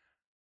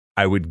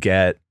 I would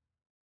get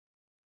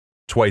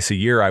twice a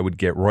year, I would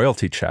get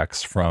royalty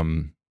checks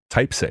from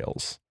type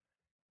sales,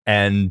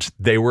 and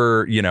they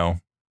were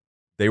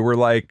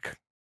like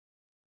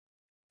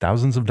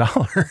thousands of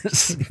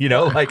dollars,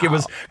 like it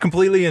was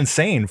completely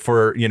insane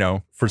for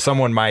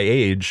someone my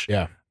age.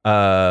 Yeah.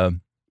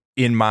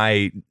 In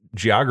my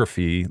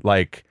geography,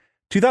 like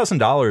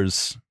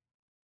 $2,000.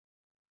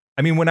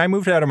 I mean, when I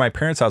moved out of my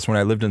parents' house, when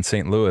I lived in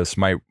St. Louis,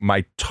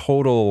 my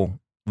total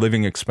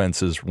living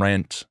expenses,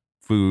 rent,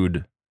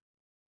 food,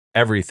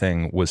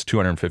 everything was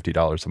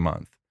 $250 a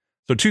month.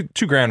 So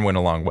 $2,000 went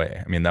a long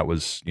way. I mean, that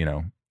was,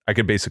 I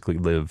could basically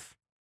live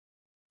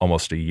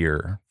almost a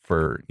year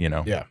for,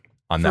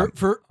 on that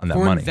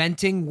money.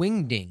 Inventing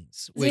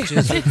wingdings, which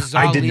is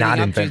I did not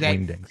invent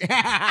wingdings.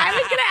 I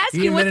was going to ask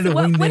He you, invented a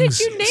what did wingdings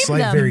you name slight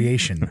them?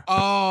 variation.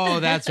 Oh,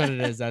 that's what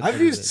it is.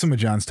 I've used some of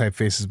John's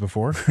typefaces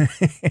before.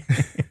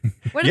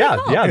 What are they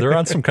called? Yeah, they're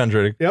on some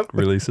Kundra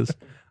releases.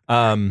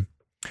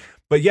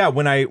 But yeah,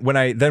 when I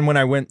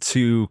went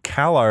to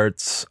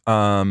CalArts,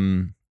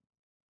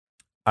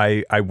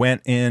 I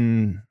went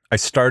in. I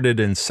started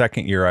in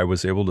second year. I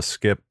was able to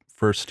skip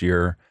first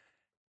year,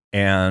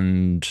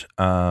 and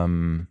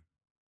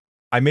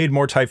I made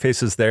more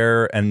typefaces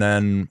there. And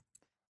then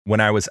when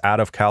I was out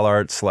of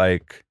CalArts,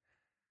 like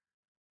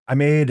I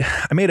made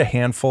a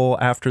handful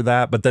after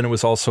that. But then it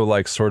was also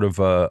like sort of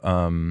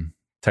a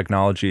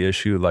technology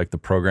issue. Like the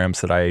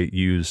programs that I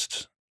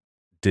used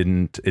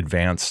didn't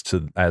advance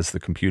as the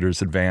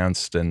computers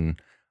advanced, and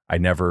I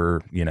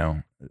never,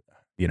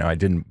 I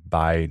didn't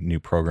buy new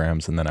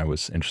programs, and then I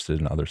was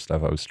interested in other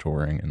stuff. I was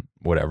touring and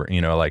whatever,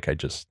 like I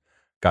just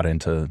got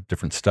into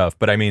different stuff.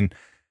 But I mean,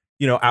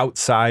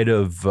 outside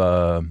of,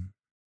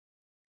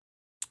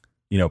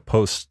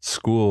 post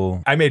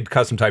school, I made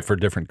custom type for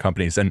different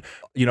companies, and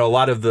a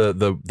lot of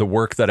the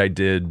work that I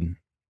did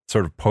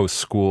sort of post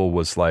school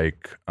was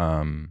like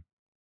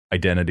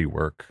identity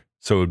work.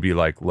 So it would be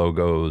like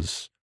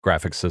logos,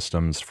 graphic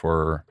systems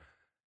for,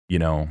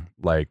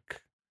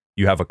 like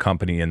you have a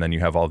company and then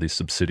you have all these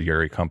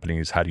subsidiary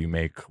companies. How do you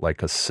make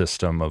like a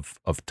system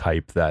of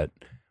type that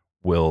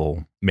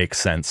will make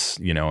sense,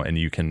 and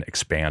you can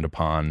expand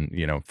upon,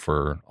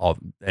 for all,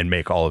 and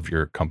make all of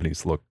your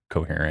companies look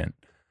coherent.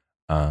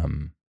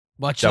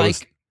 Much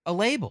like a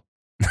label.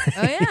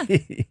 Oh yeah.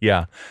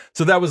 Yeah.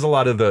 So that was a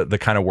lot of the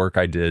kind of work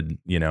I did,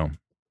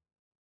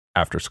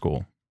 after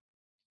school.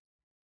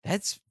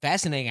 That's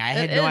fascinating. I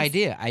had no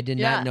idea. I did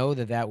not know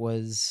that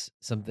was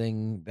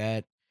something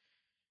that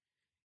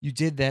you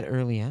did that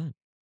early on.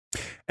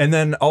 And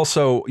then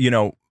also,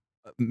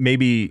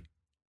 maybe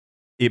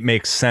it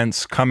makes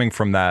sense coming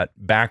from that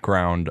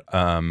background.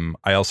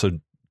 I also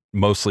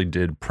mostly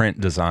did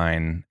print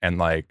design and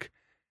like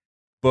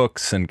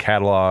books and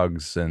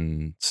catalogs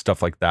and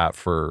stuff like that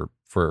for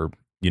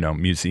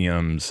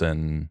museums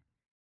and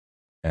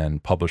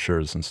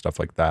publishers and stuff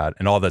like that.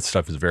 And all that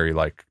stuff is very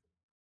like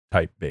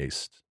type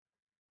based.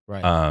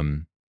 Right.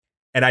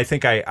 And I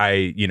think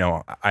I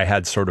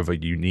had sort of a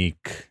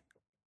unique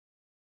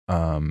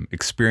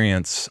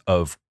experience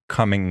of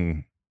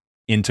coming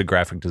into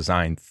graphic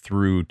design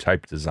through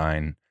type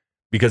design,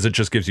 because it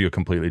just gives you a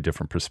completely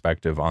different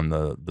perspective on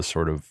the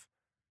sort of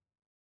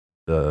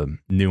the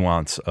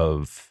nuance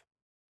of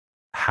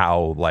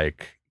how,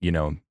 like,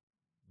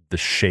 the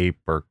shape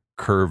or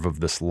curve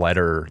of this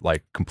letter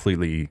like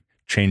completely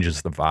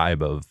changes the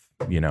vibe of,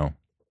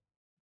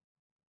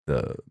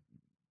 the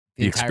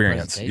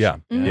experience. Yeah.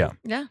 Mm-hmm.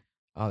 Yeah.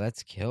 Oh,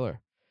 that's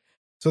killer.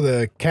 So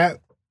the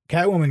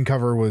Catwoman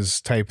cover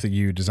was type that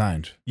you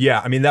designed.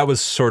 Yeah. I mean, that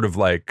was sort of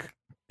like,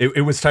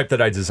 it was type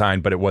that I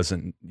designed, but it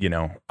wasn't,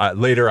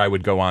 later I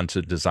would go on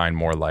to design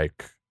more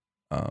like,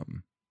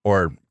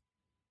 or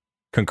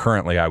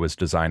concurrently I was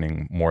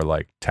designing more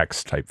like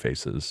text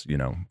typefaces,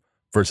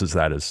 versus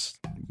that is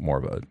more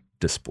of a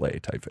display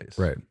typeface.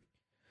 Right.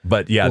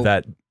 But yeah,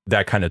 well,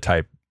 that kind of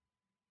type,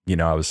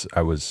 I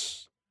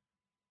was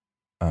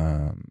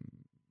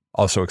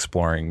also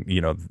exploring,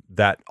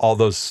 that all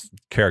those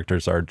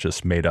characters are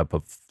just made up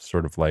of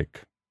sort of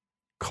like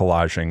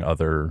collaging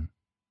other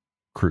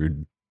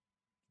crude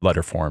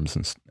letter forms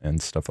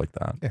and stuff like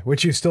that. Yeah,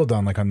 which you've still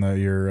done, like on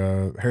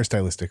your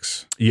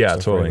hairstylistics. Yeah,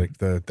 stuff, totally.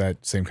 Right? Like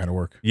that same kind of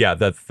work. Yeah,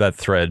 that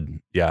thread.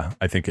 Yeah,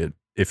 I think it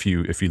if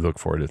you look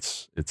for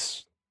it,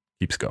 it's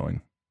keeps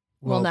going.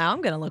 Well, now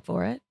I'm gonna look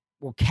for it.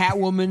 Well,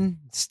 Catwoman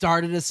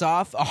started us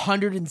off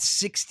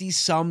 160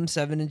 some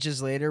 7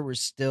 inches later. We're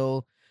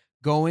still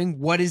going.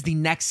 What is the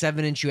next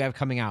 7 inch you have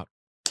coming out?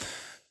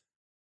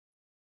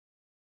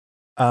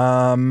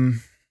 I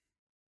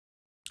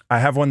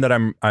have one that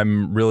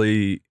I'm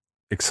really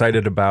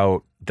excited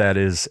about. That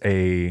is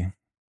a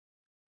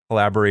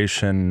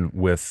collaboration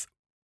with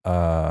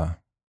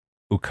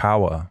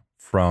Ukawa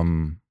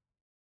from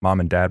Mom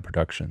and Dad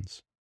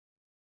Productions,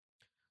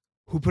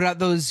 who put out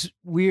those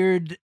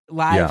weird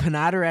live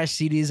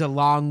Hanatarash CDs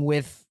along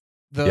with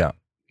the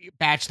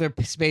Bachelor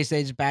Space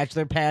Age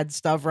Bachelor Pad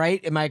stuff,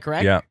 right? Am I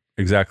correct? Yeah,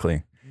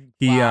 exactly.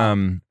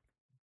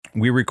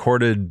 We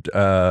recorded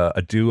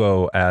a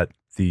duo at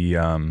the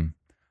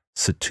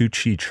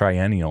Satuchi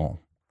Triennial,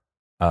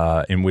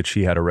 in which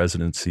he had a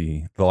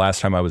residency. The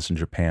last time I was in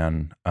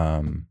Japan,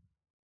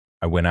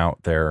 I went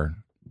out there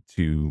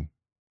to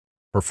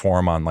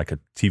perform on like a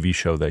TV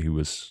show that he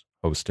was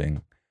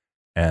hosting,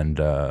 and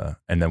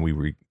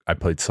then I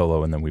played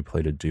solo, and then we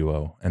played a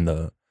duo. And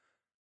the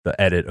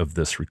edit of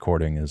this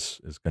recording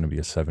is going to be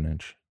a 7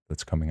 inch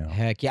that's coming out.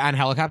 Heck yeah, on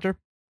Helicopter.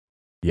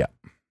 Yeah.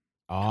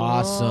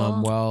 Awesome.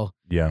 Cool. Well,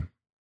 yeah.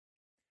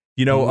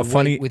 You know,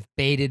 with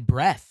bated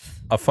breath.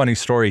 A funny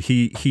story.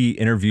 He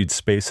interviewed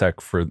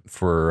SpaceX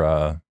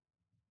for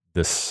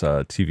this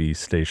TV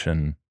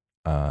station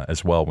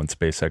as well when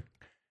SpaceX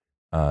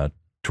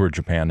toured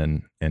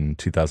Japan in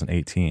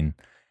 2018,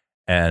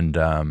 and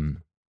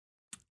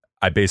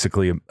I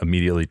basically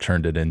immediately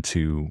turned it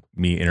into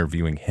me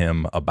interviewing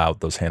him about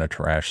those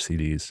Hanatarash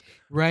CDs.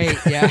 Right.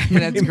 Yeah,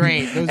 that's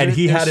great.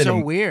 They're so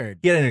weird.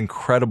 He had an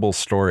incredible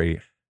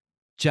story.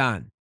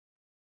 John,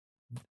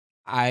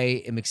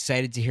 I am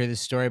excited to hear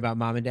this story about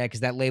Mom and Dad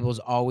because that label's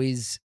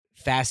always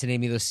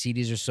fascinated me. Those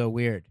CDs are so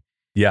weird.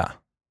 Yeah.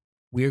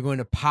 We are going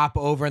to pop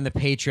over on the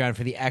Patreon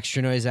for the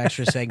Extra Noise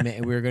Extra segment,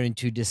 and we're going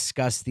to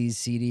discuss these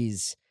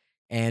CDs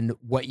and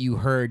what you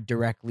heard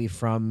directly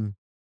from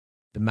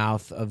the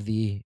mouth of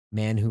the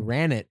man who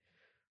ran it.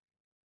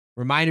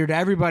 Reminder to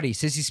everybody,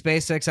 Sissy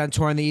SpaceX on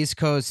tour on the East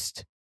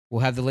Coast.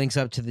 We'll have the links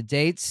up to the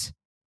dates.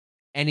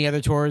 Any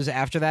other tours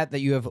after that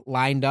you have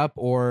lined up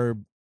or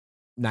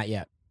not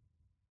yet?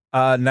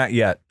 Not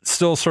yet.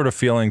 Still sort of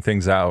feeling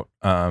things out.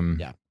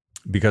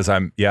 Because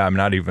I'm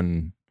not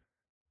even,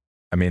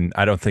 I mean,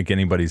 I don't think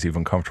anybody's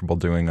even comfortable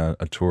doing a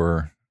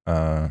tour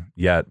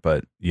yet,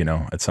 but you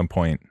know, at some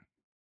point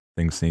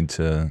things need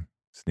to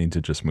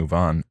just move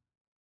on.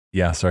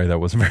 Yeah, sorry, that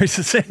wasn't very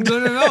succinct.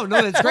 No,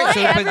 that's great.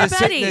 Hey, but the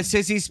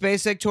Sissy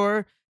SpaceX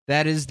tour,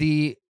 that is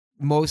the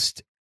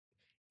most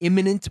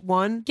imminent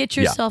one. Get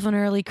yourself an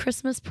early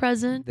Christmas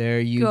present. There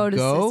you go. To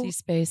Sissy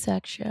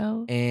SpaceX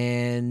show.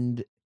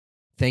 And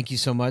thank you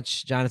so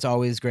much, John. It's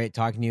always great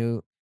talking to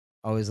you.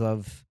 Always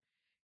love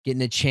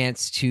getting a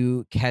chance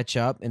to catch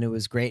up, and it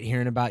was great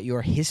hearing about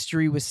your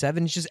history with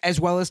 7 inches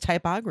as well as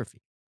typography.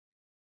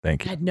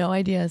 Thank you. I had no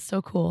idea. It's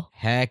so cool.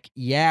 Heck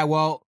yeah.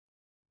 Well,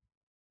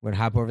 we're going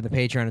to hop over to the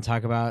Patreon and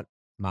talk about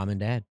Mom and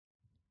Dad.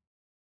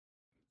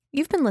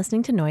 You've been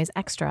listening to Noise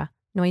Extra.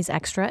 Noise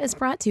Extra is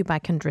brought to you by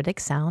Chondritic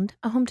Sound,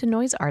 a home to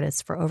noise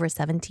artists for over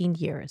 17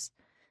 years.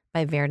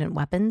 By Verdant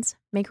Weapons,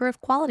 maker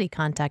of quality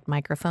contact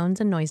microphones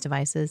and noise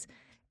devices,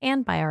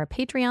 and by our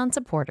Patreon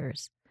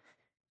supporters.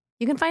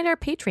 You can find our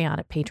Patreon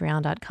at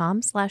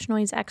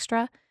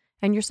patreon.com/noiseextra,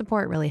 and your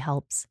support really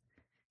helps.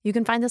 You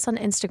can find us on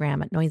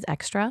Instagram at Noise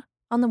Extra,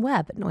 on the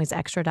web at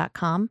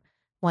noiseextra.com,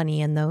 1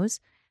 E in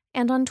those,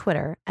 and on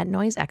Twitter at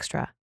Noise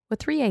Extra, with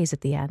 3 A's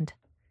at the end.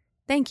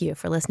 Thank you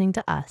for listening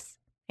to us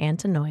and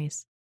to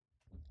Noise.